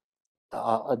fellow,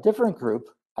 a different group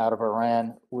out of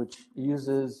Iran, which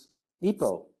uses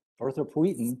EPO,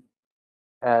 erythropoietin,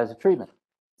 as a treatment.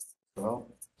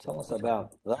 So tell us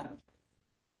about that.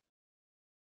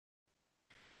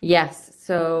 Yes,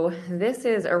 so this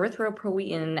is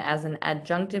erythropoietin as an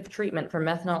adjunctive treatment for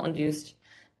methanol-induced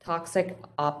toxic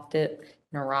optic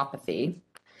neuropathy.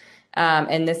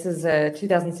 And this is a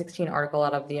 2016 article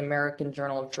out of the American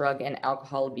Journal of Drug and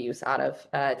Alcohol Abuse out of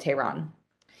Tehran.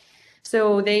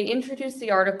 So they introduced the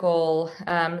article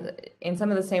in some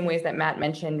of the same ways that Matt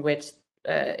mentioned, which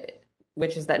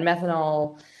is that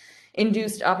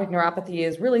methanol-induced optic neuropathy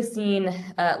is really seen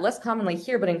less commonly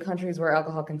here, but in countries where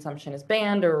alcohol consumption is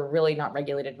banned or really not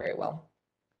regulated very well.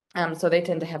 So they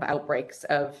tend to have outbreaks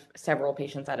of several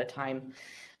patients at a time.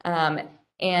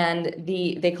 And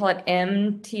they call it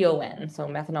MTON, so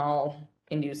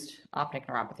methanol-induced optic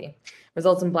neuropathy.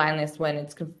 Results in blindness when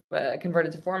it's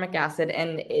converted to formic acid,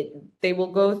 and they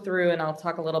will go through, and I'll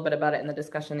talk a little bit about it in the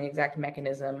discussion, the exact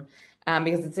mechanism,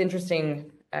 because it's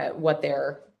interesting what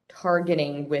they're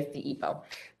targeting with the EPO.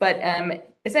 But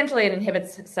essentially, it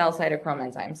inhibits cell cytochrome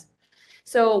enzymes.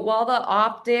 So while the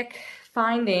optic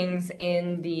findings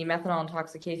in the methanol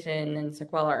intoxication and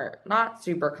sequelae are not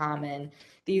super common,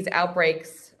 these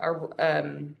outbreaks are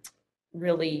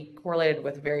really correlated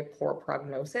with very poor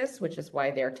prognosis, which is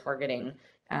why they're targeting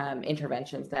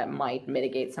interventions that might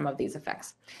mitigate some of these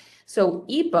effects. So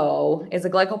EPO is a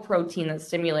glycoprotein that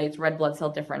stimulates red blood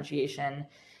cell differentiation,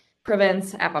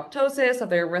 prevents apoptosis of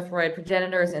the erythroid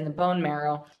progenitors in the bone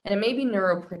marrow, and it may be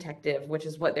neuroprotective, which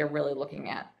is what they're really looking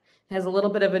at. It has a little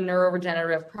bit of a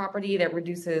neuroregenerative property that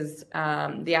reduces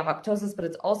the apoptosis, but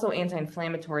it's also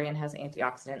anti-inflammatory and has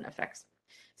antioxidant effects.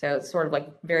 So it's sort of like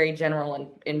very general and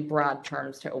in broad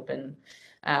terms to open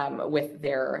with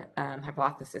their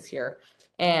hypothesis here.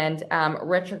 And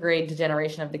retrograde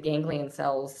degeneration of the ganglion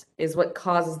cells is what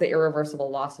causes the irreversible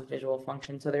loss of visual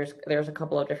function. So there's a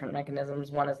couple of different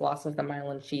mechanisms. One is loss of the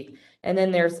myelin sheath, and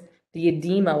then there's the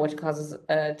edema, which causes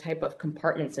a type of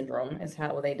compartment syndrome, is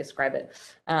how they describe it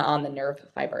on the nerve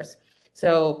fibers.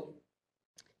 So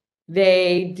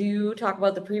they do talk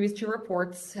about the previous 2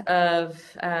 reports of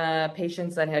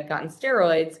patients that had gotten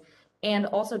steroids, and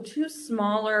also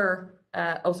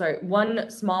one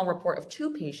small report of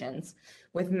 2 patients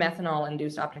with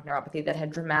methanol-induced optic neuropathy that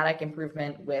had dramatic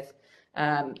improvement with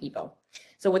EPO.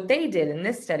 So what they did in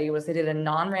this study was they did a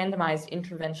non-randomized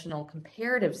interventional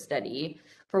comparative study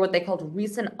for what they called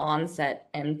recent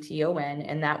onset MTON,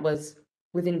 and that was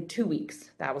within 2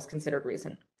 weeks. That was considered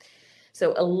recent.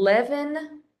 So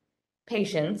 11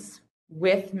 patients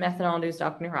with methanol-induced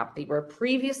optic neuropathy were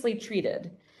previously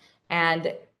treated,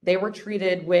 and they were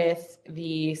treated with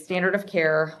the standard of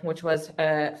care, which was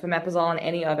fameprazole and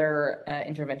any other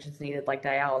interventions needed, like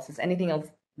dialysis, anything else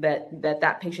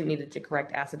that patient needed to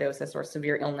correct acidosis or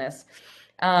severe illness,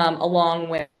 along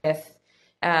with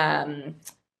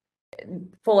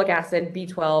folic acid,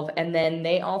 B12, and then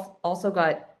they also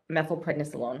got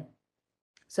methylprednisolone.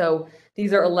 So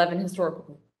these are 11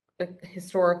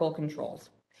 historical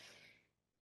controls.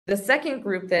 The second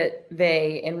group that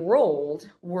they enrolled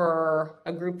were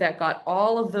a group that got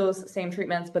all of those same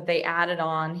treatments, but they added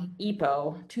on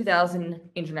EPO, 2,000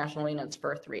 international units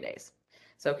for 3 days.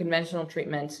 So conventional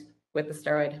treatment with the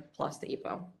steroid plus the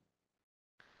EPO.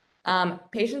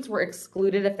 Patients were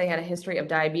excluded if they had a history of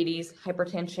diabetes,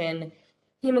 hypertension,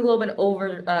 hemoglobin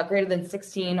greater than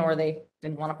 16, or they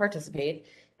didn't want to participate.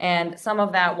 And some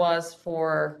of that was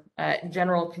for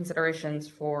general considerations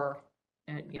for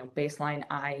baseline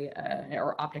eye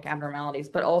or optic abnormalities,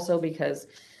 but also because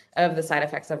of the side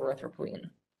effects of erythropoietin.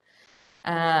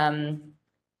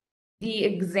 The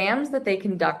exams that they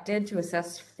conducted to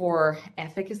assess for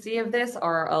efficacy of this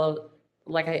are,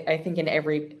 like I think in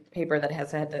every paper that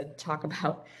has had to talk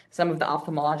about some of the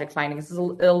ophthalmologic findings, this is a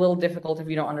little difficult if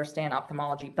you don't understand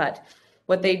ophthalmology, but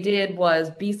what they did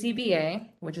was BCVA,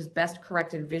 which is best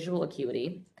corrected visual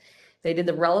acuity. They did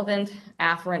the relevant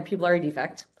afferent pupillary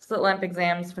defect, slit lamp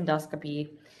exams,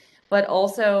 fundoscopy, but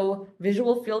also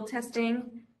visual field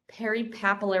testing,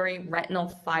 peripapillary retinal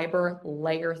fiber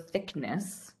layer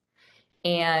thickness,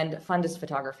 and fundus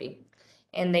photography.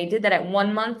 And they did that at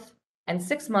 1 month and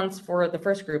 6 months for the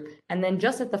first group, and then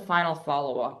just at the final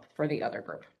follow-up for the other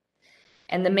group.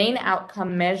 And the main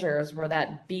outcome measures were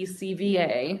that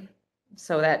BCVA,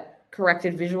 so that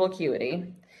corrected visual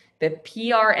acuity, the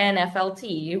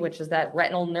PRNFLT, which is that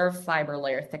retinal nerve fiber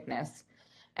layer thickness,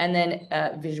 and then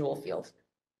visual field.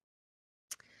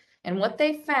 And what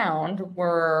they found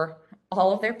were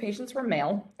all of their patients were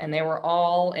male, and they were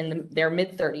all in their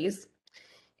mid-30s.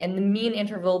 And the mean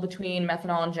interval between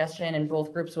methanol ingestion in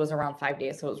both groups was around 5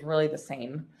 days, so it was really the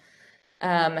same.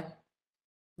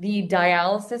 The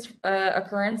dialysis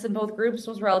occurrence in both groups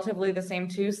was relatively the same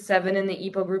too. 7 in the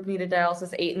EPO group needed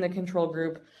dialysis, 8 in the control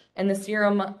group. And the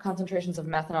serum concentrations of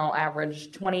methanol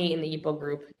averaged 20 in the EPO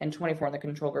group and 24 in the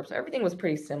control group. So everything was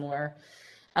pretty similar,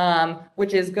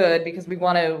 which is good because we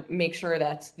want to make sure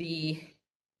that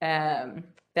that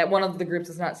one of the groups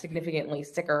is not significantly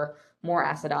sicker, more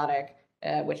acidotic,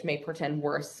 which may portend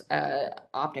worse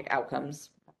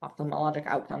ophthalmologic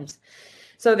outcomes.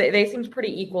 So they seemed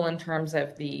pretty equal in terms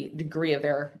of the degree of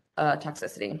their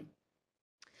toxicity.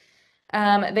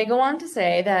 They go on to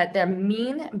say that their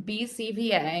mean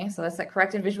BCVA, so that's that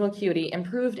corrected visual acuity,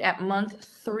 improved at month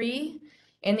 3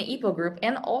 in the EPO group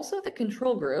and also the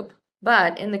control group.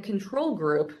 But in the control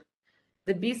group,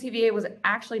 the BCVA was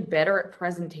actually better at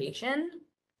presentation,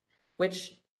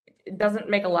 which doesn't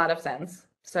make a lot of sense.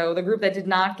 So the group that did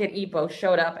not get EPO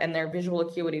showed up and their visual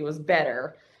acuity was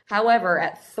better. However,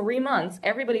 at 3 months,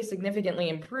 everybody significantly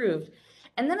improved.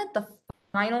 And then at the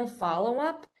final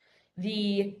follow-up,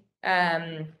 the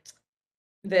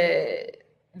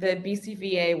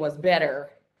BCVA was better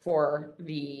for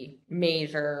the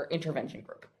major intervention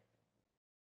group.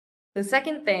 The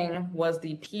second thing was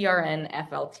the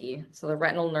PRNFLT, so the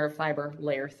retinal nerve fiber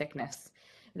layer thickness.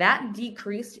 That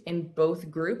decreased in both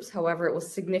groups. However, it was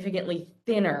significantly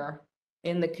thinner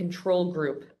in the control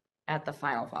group at the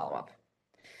final follow-up.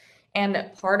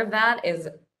 And part of that is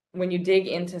when you dig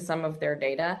into some of their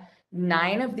data,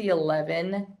 9 of the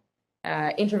 11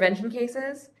 intervention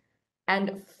cases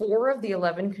and 4 of the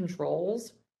 11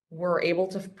 controls were able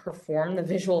to perform the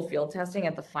visual field testing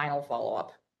at the final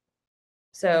follow-up.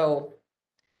 So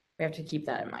we have to keep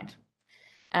that in mind.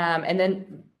 And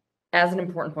then as an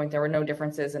important point, there were no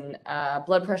differences in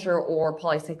blood pressure or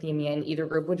polycythemia in either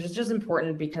group, which is just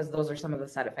important because those are some of the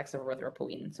side effects of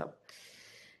erythropoietin. So,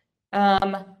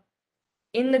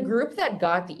 in the group that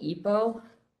got the EPO,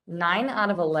 9 out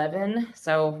of 11,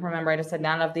 so remember I just said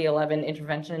 9 of the 11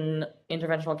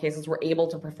 interventional cases were able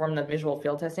to perform the visual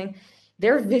field testing.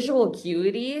 Their visual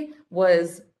acuity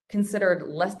was considered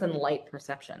less than light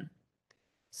perception.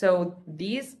 So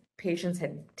these patients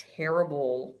had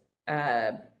terrible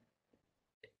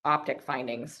optic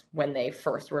findings when they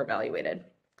first were evaluated.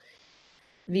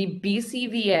 The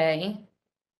BCVA,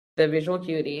 the visual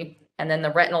acuity, and then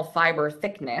the retinal fiber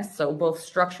thickness, so both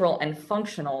structural and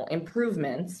functional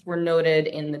improvements were noted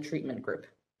in the treatment group.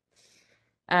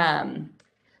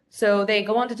 So they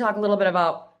go on to talk a little bit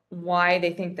about why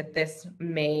they think that this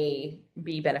may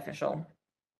be beneficial.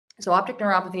 So optic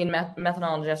neuropathy and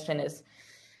methanol ingestion is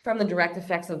from the direct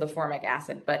effects of the formic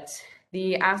acid, but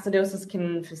the acidosis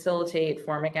can facilitate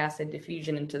formic acid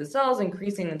diffusion into the cells,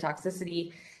 increasing the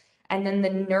toxicity. And then the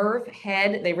nerve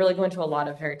head, they really go into a lot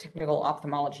of very technical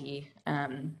ophthalmology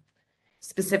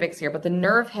specifics here, but the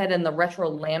nerve head and the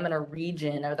retrolaminar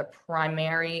region are the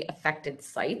primary affected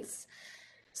sites.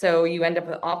 So you end up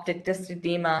with optic disc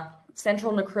edema,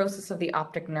 central necrosis of the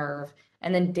optic nerve,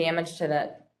 and then damage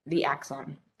to the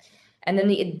axon. And then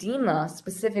the edema,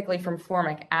 specifically from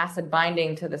formic acid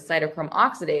binding to the cytochrome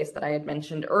oxidase that I had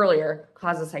mentioned earlier,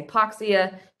 causes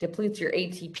hypoxia, depletes your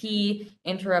ATP,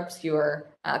 interrupts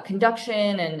your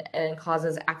conduction, and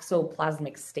causes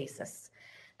axoplasmic stasis.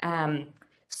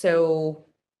 So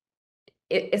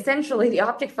essentially, the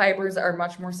optic fibers are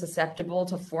much more susceptible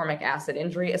to formic acid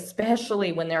injury,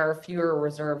 especially when there are fewer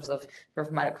reserves of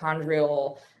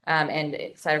mitochondrial and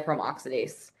cytochrome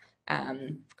oxidase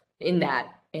in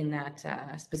that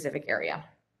specific area.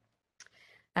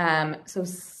 So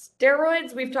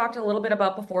steroids, we've talked a little bit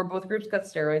about before. Both groups got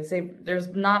steroids.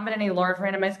 There's not been any large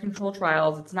randomized control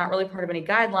trials. It's not really part of any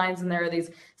guidelines, and there are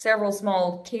these several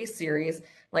small case series,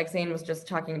 like Zane was just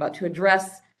talking about, to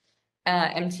address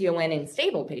MTON in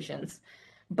stable patients.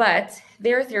 But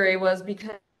their theory was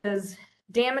because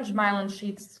damaged myelin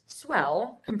sheaths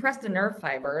swell, compress the nerve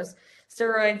fibers,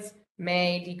 steroids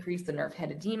may decrease the nerve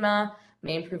head edema,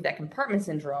 may improve that compartment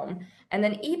syndrome. And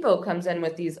then EPO comes in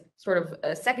with these sort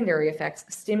of secondary effects,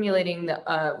 stimulating the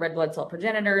red blood cell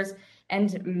progenitors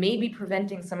and maybe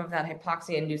preventing some of that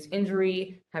hypoxia-induced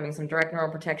injury, having some direct neural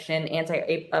protection,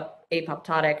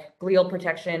 anti-apoptotic glial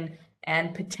protection,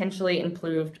 and potentially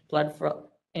improved blood flow.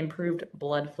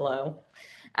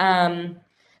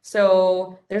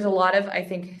 So there's a lot of, I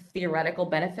think, theoretical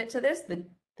benefit to this.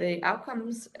 The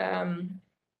outcomes,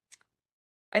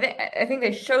 I think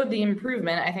they showed the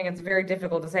improvement. I think it's very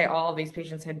difficult to say all of these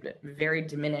patients had very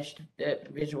diminished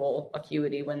visual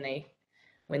acuity when they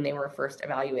were first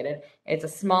evaluated. It's a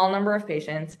small number of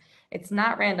patients. It's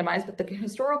not randomized, but the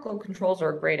historical controls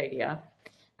are a great idea.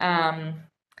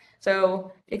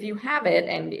 So if you have it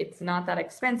and it's not that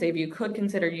expensive, you could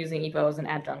consider using EPO as an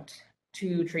adjunct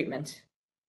to treatment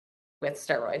with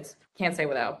steroids. Can't say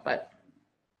without, but.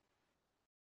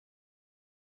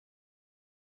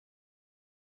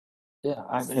 Yeah,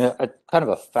 I mean, a kind of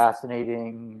a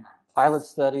fascinating pilot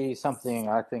study, something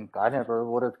I think I never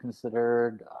would have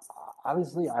considered.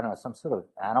 Obviously, I don't know, some sort of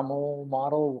animal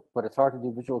model, but it's hard to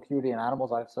do visual acuity in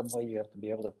animals. I have some way you have to be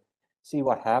able to see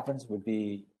what happens, would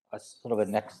be a sort of a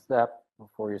next step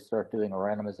before you start doing a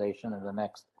randomization of the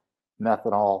next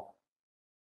methanol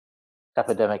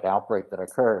epidemic outbreak that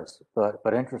occurs. But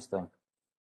interesting.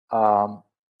 You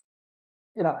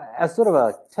know, as sort of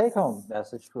a take-home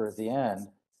message for the end,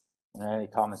 and any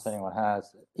comments anyone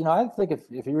has, you know, I think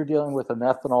if you were dealing with a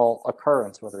methanol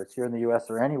occurrence, whether it's here in the US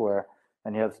or anywhere,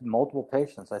 and you have multiple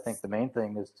patients, I think the main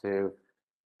thing is to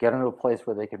get them to a place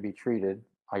where they can be treated,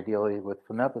 ideally with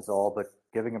fomepizole, but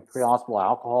giving them pre-hospital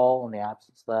alcohol in the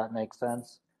absence of that makes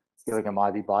sense. Giving them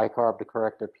IV bicarb to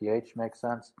correct their pH makes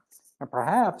sense. And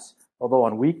perhaps, although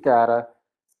on weak data,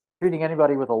 treating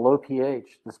anybody with a low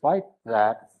pH, despite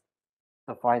that,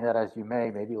 define that as you may,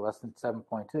 maybe less than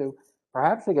 7.2,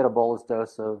 perhaps they get a bolus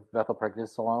dose of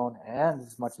methylprednisolone and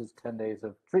as much as 10 days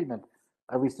of treatment,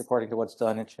 at least according to what's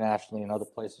done internationally in other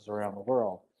places around the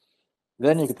world.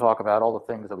 Then you could talk about all the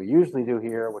things that we usually do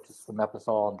here, which is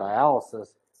fomepizole and dialysis.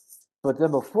 But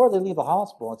then before they leave the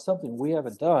hospital, it's something we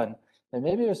haven't done, and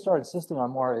maybe we start insisting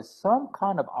on more, is some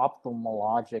kind of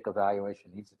ophthalmologic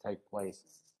evaluation needs to take place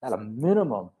at a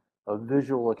minimum of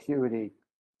visual acuity.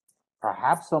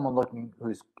 Perhaps someone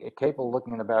who's capable of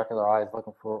looking in the back of their eyes,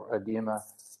 looking for edema.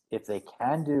 If they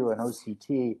can do an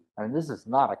OCT, I mean, this is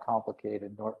not a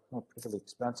complicated nor particularly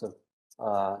expensive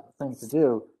thing to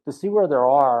do, to see where there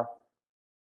are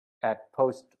at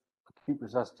post acute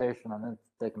resuscitation, and then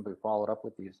they can be followed up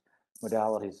with these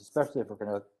modalities, especially if we're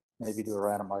going to maybe do a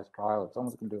randomized trial. If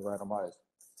someone's going to do a randomized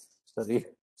study,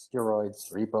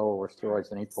 steroids, EPO, or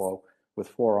steroids and EPO with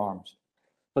 4 arms.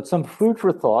 But some food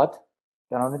for thought,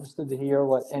 and I'm interested to hear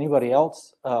what anybody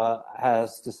else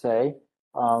has to say.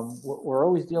 We're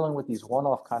always dealing with these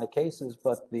one-off kind of cases,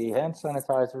 but the hand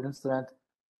sanitizer incident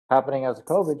happening as a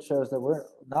COVID shows that we're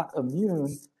not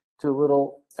immune to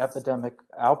little epidemic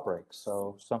outbreaks.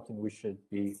 So something we should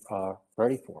be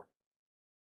ready for.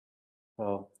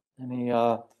 So any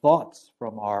thoughts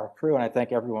from our crew? And I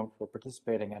thank everyone for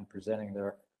participating and presenting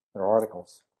their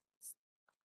articles.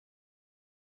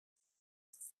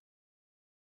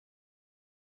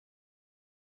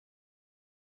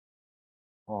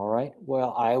 All right,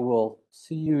 well, I will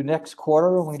see you next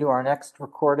quarter when we do our next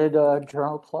recorded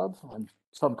journal club on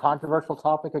some controversial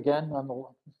topic again, on the,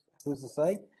 who's to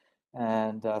say?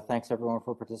 And thanks everyone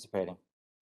for participating.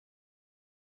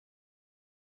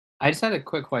 I just had a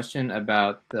quick question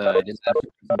about the disaster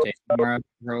presentation tomorrow,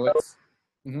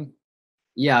 Hurwitz.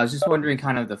 Yeah, I was just wondering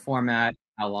kind of the format,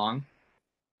 how long?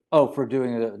 Oh, for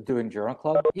doing journal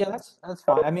club? Yeah, that's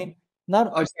fine. I mean, not.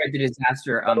 Oh, sorry,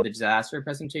 the disaster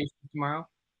presentation tomorrow.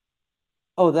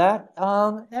 Oh, that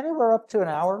anywhere up to an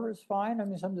hour is fine. I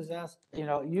mean, some disaster, you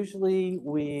know, usually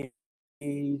we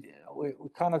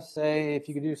kind of say if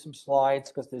you could do some slides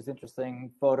because there's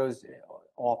interesting photos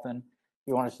often. If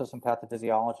you want to show some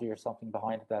pathophysiology or something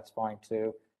behind it, that's fine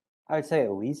too. I'd say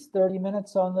at least 30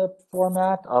 minutes on the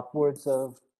format, upwards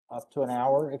of up to an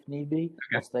hour if need be.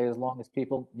 We'll stay as long as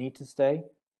people need to stay.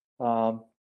 And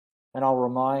I'll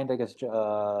remind, I guess,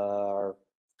 our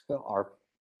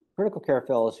critical care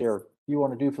fellows here, you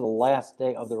want to do for the last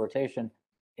day of the rotation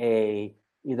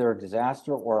either a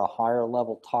disaster or a higher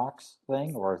level tox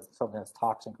thing or something that's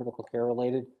tox and critical care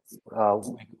related,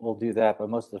 we'll do that. But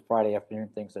most of the Friday afternoon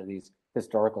things are these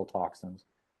historical toxins.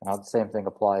 The same thing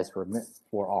applies for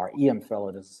our EM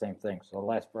fellow, does the same thing. So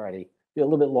last Friday, be a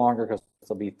little bit longer because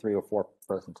there'll be 3 or 4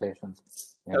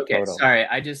 presentations. Okay, total. sorry,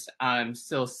 I'm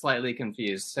still slightly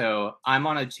confused. So I'm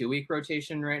on a 2-week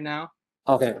rotation right now.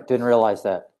 Okay, didn't realize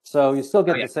that. So you still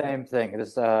get the same thing. It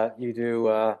is you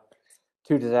do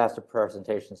 2 disaster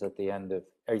presentations at the end of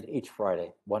each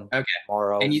Friday. One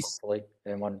tomorrow, and hopefully,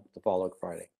 and one the following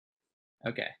Friday.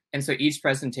 Okay, and so each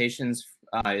presentation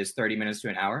is 30 minutes to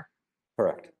an hour?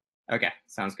 Correct. Okay,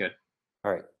 sounds good.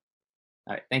 All right.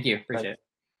 All right, thank you. Appreciate it.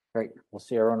 Great. We'll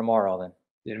see everyone tomorrow then.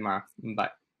 See you tomorrow. Bye.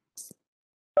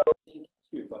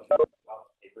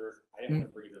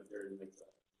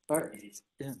 All right.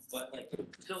 Yeah. But like,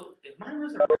 so if mine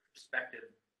was a retrospective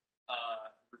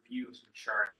review of some charts,